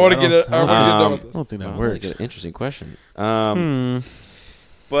think I that- want to I get don't- it. I want to get done with I this. don't think that Wow, works. like an interesting question. I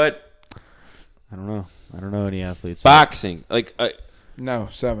But don't know. I don't know any athletes. boxing, like, No,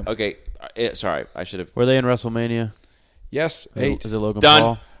 7. okay, sorry, I should have. Were they in WrestleMania? Yes, Is it- 8. Is it Logan Done.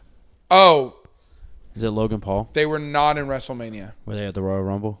 Paul? Oh, Is it Logan Paul? they were not in WrestleMania. Were they at the Royal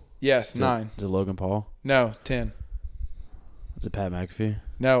Rumble? Yes, Is 9. Is it Logan Paul? No, 10. Is it Pat McAfee?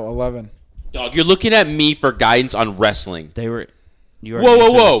 No, 11. Dog, you're looking at me for guidance on wrestling. They were. You Whoa, already whoa,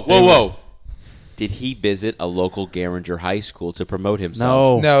 answered whoa, this. They whoa, were- whoa! Did he visit a local Garinger high school to promote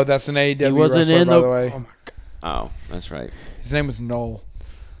himself? No, that's an AEW He wasn't wrestler, in by the- the way. Oh, that's right. His name was Noel.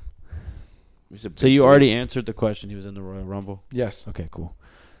 He's a big So you dude. already answered the question. He was in the Royal Rumble. Yes. Okay, cool.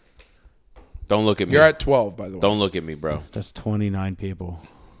 Don't look at me. You're at 12, by the way. Don't look at me, bro. That's 29 people.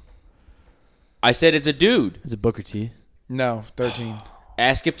 I said it's a dude. Is it Booker T? No, 13.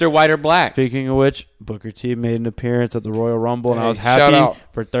 Ask if they're white or black. Speaking of which, Booker T made an appearance at the Royal Rumble, and I Hey, was shout happy out.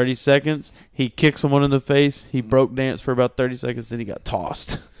 for 30 seconds. He kicked someone in the face. He broke dance for about 30 seconds, then he got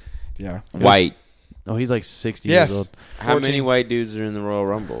tossed. Yeah. White. Oh, he's like 60 Yes. years old. How 14. many white dudes are in the Royal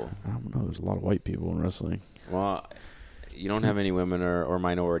Rumble? I don't know. There's a lot of white people in wrestling. Well, you don't have any women or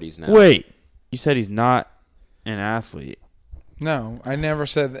minorities now. Wait, you said he's not an athlete. No, I never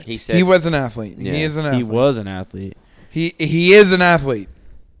said that. He said- he was an athlete. Yeah. He is an He athlete. was an athlete. He is an athlete.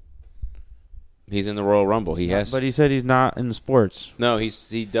 He's in the Royal Rumble. He has. But he said he's not in the sports. No, he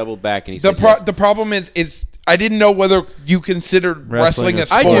doubled back and he The said yes. the problem is I didn't know whether you considered wrestling a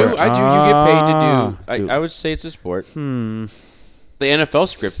Wrestling sport. a I do. You get paid Ah, to do. dude. I would say it's a sport. Hmm. The NFL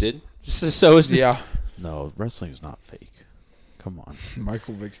scripted. So is the Yeah. No, wrestling is not fake. Come on.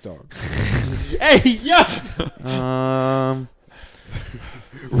 Michael Vick's dog. Hey, yeah.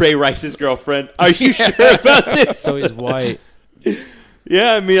 Ray Rice's girlfriend. Are you sure about this? So he's white.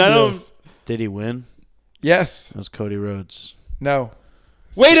 Yeah, I mean, I don't. Yes. Did he win? Yes. It was Cody Rhodes. No.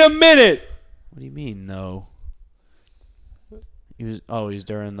 Wait a minute. What do you mean? No. He was. Oh, he's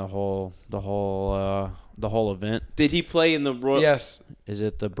during the whole event. Did he play in the Royal? Yes. Is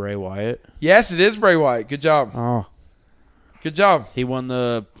it the Bray Wyatt? Yes, it is Bray Wyatt. Good job. Oh, Good job. He won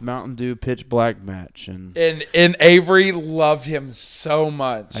the Mountain Dew Pitch Black match, and And Avery loved him so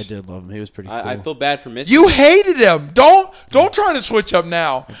much. I did love him. He was pretty cool. I feel bad for missing. You hated him. Don't try to switch up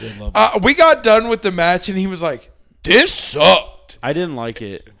now. I did love him. We got done with the match, and he was like, "This sucked." I didn't like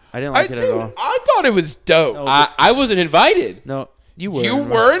it. I didn't like it at all. I thought it was dope. No. I wasn't invited. No, you were. You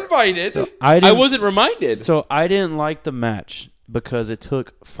were invited. So I didn't, wasn't reminded. So I didn't like the match because it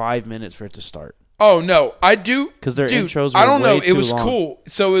took 5 minutes for it to start. Oh no, I do. 'Cause their Dude, intros I were don't know. way It too was long. cool.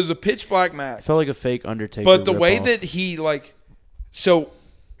 So it was a pitch black match. It felt like a fake Undertaker. But the way ripoff. that he so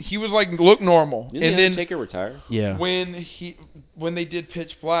he was like look normal, Didn't and the then Undertaker retire? yeah, when they did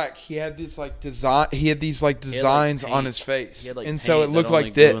pitch black, he had this like design. He had these like designs on paint. his face, He had, like, and so it paint looked that like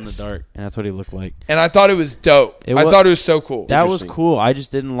only glue in the this. dark, and that's what he looked like. And I thought it was dope. It I was- thought it was so cool. That was Interesting. cool. I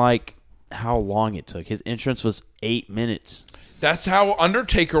just didn't like how long it took. His entrance was 8 minutes. That's how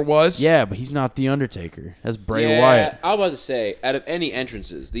Undertaker was. Yeah, but he's not the Undertaker. That's Bray Yeah, Wyatt. I was about to say, out of any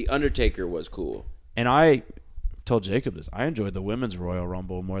entrances, the Undertaker was cool. And I told Jacob this. I enjoyed the women's Royal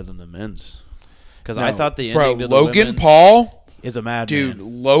Rumble more than the men's. Because I No, thought the bro, ending to the Logan women's Paul, is a madman. dude,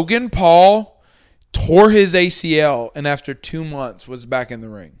 Logan Paul tore his ACL, and after 2 months was back in the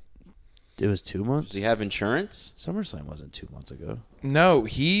ring. It was 2 months? Does he have insurance? SummerSlam wasn't 2 months ago. No,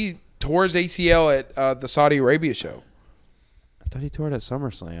 he tore his ACL at the Saudi Arabia show. I thought he tore it at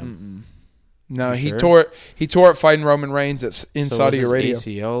SummerSlam. No, You he sure? tore it. He tore it fighting Roman Reigns in So Saudi was his Arabia.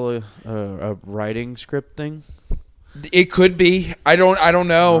 ACL a writing script thing? It could be. I don't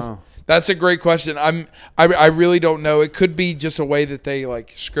know. Oh. That's a great question. I really don't know. It could be just a way that they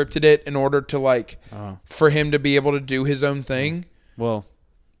like scripted it in order to like Oh. for him to be able to do his own thing. Well,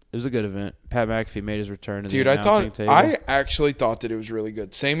 it was a good event. Pat McAfee made his return. Dude, the I announcing thought table. I actually thought that it was really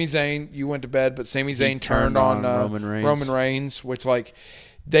good. Sami Zayn, you went to bed, but Sami Zayn turned on Roman Reigns. which like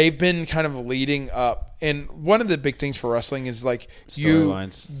they've been kind of leading up. And one of the big things for wrestling is like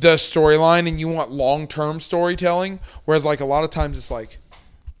Storylines. the storyline, and you want long-term storytelling, whereas like a lot of times it's like,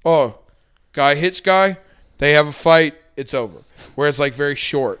 oh, guy hits guy, they have a fight, it's over. Whereas like very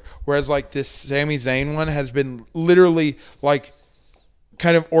short. Whereas like this Sami Zayn one has been literally like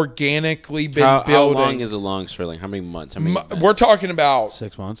kind of organically been How building. long is a long storyline? How many months? How many events? We're talking about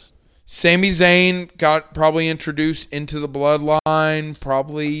 6 months. Sami Zayn got probably introduced into the bloodline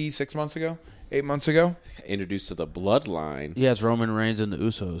probably 6 months ago, 8 months ago, Introduced to the bloodline. Yeah, it's Roman Reigns and the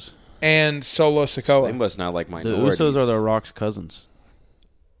Usos. and Solo They Sikoa, must not like The minorities. Usos are the Rock's cousins.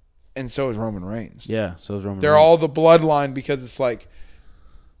 and so is Roman Reigns. Yeah, so is Roman They're Reigns. all the bloodline because it's like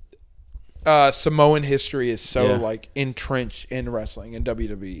Samoan history is so Yeah. like entrenched in wrestling and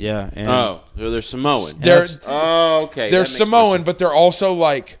WWE. Yeah, and, Oh, so they're Samoan. They're Oh, okay. they're That makes more Samoan, sense. but they're also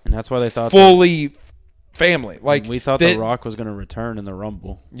like and that's why they thought fully family. Like we thought they- The Rock was going to return in the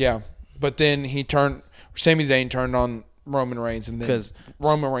Rumble. Yeah, but then Sami Zayn turned on Roman Reigns, and then 'Cause-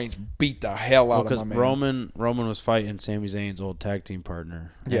 Roman Reigns beat the hell out Because of my man. Roman was fighting Sami Zayn's old tag team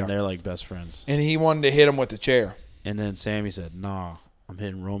partner. And Yeah. they're like best friends. And he wanted to hit him with the chair. And then Sami said, "Nah, I'm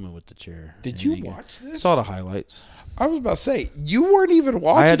hitting Roman with the chair." Did And you he watch this? Saw the highlights. I I was about to say you weren't even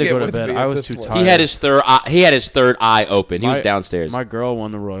watching I had to it go to with bed. me I at was this too point. tired. He had his third eye open. He was downstairs. My girl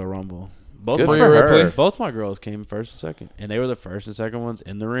won the Royal Rumble. Both Good my, for her. Ripley? Both my girls came first and second, and they were the first and second ones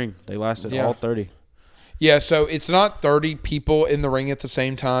in the ring. They lasted Yeah. all 30. Yeah, so it's not 30 people in the ring at the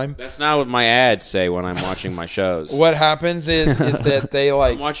same time. That's not what my ads say when I'm watching my shows. What happens is that they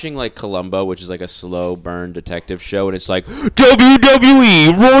like I'm watching like Columbo, which is like a slow burn detective show, and it's like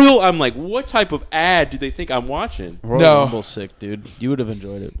WWE Royal. I'm like, what type of ad do they think I'm watching? Royal No. Rumble's sick, dude. You would have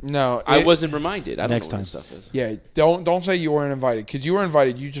enjoyed it. no. I it- wasn't reminded. I don't Next know what time. this stuff is. Yeah, don't say you weren't invited because you were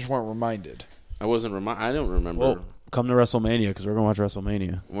invited. You just weren't reminded. I wasn't reminded. I don't remember. Well, come to WrestleMania because we're going to watch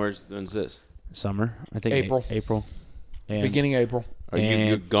WrestleMania. When's this? Summer, I think. April. April. And Beginning April. Are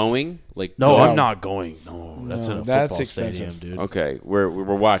you're And- going? Like No, No. I'm not going. No, that's No, in a that's football expensive. stadium, dude. Okay, we're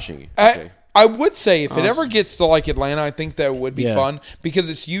watching. Okay. I would say if it Awesome. ever gets to like Atlanta, I think that would be Yeah. fun because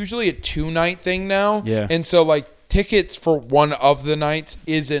it's usually a 2-night thing now. Yeah. And so like tickets for one of the nights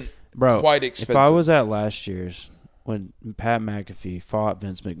isn't Bro, quite expensive. if I was at last year's when Pat McAfee fought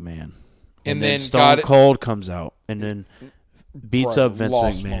Vince McMahon, And then then Stone got it- Cold comes out and then beats Bro, up Vince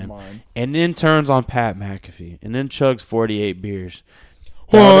lost my McMahon, mind. and then turns on Pat McAfee, and then chugs 48 beers.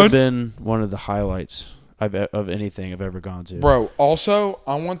 That would What? have been one of the highlights of anything I've ever gone to. Bro, also,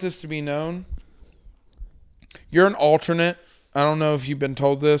 I want this to be known. You're an alternate. I don't know if you've been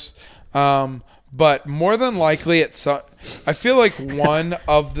told this. But more than likely, I feel like one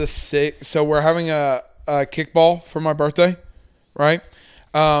of the six. So we're having a kickball for my birthday, right?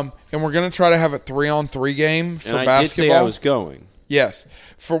 And we're going to try to have a 3-on-3 game for And I basketball. did say I was going. Yes.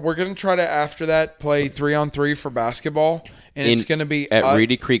 We're going to try to, after that, play 3-on-3 for basketball. And it's going to be at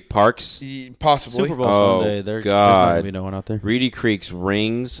Reedy Creek Parks. Possibly. Super Bowl Sunday. There's not going to be no one out there. Reedy Creek's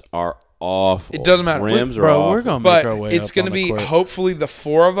rings are awful. It doesn't matter. Rims are Bro, awful. we're going to make our way it's up going on to the be court. hopefully the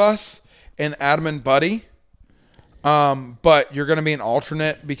four of us and Adam and Buddy. But you're going to be an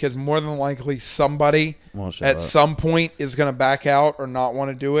alternate because more than likely somebody at some point is going to back out or not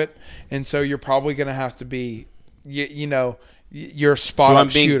want to do it. And so you're probably going to have to be, your spot up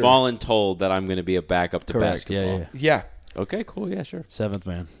shooter. So I'm being voluntold that I'm going to be a backup to Correct. basketball. Yeah. Okay, cool. Yeah, sure. Seventh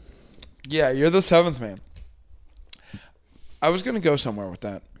man. Yeah, you're the seventh man. I was going to go somewhere with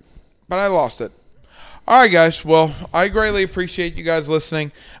that, but I lost it. All right, guys. Well, I greatly appreciate you guys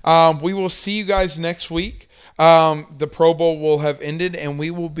listening. We will see you guys next week. The Pro Bowl will have ended, and we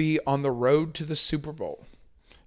will be on the road to the Super Bowl.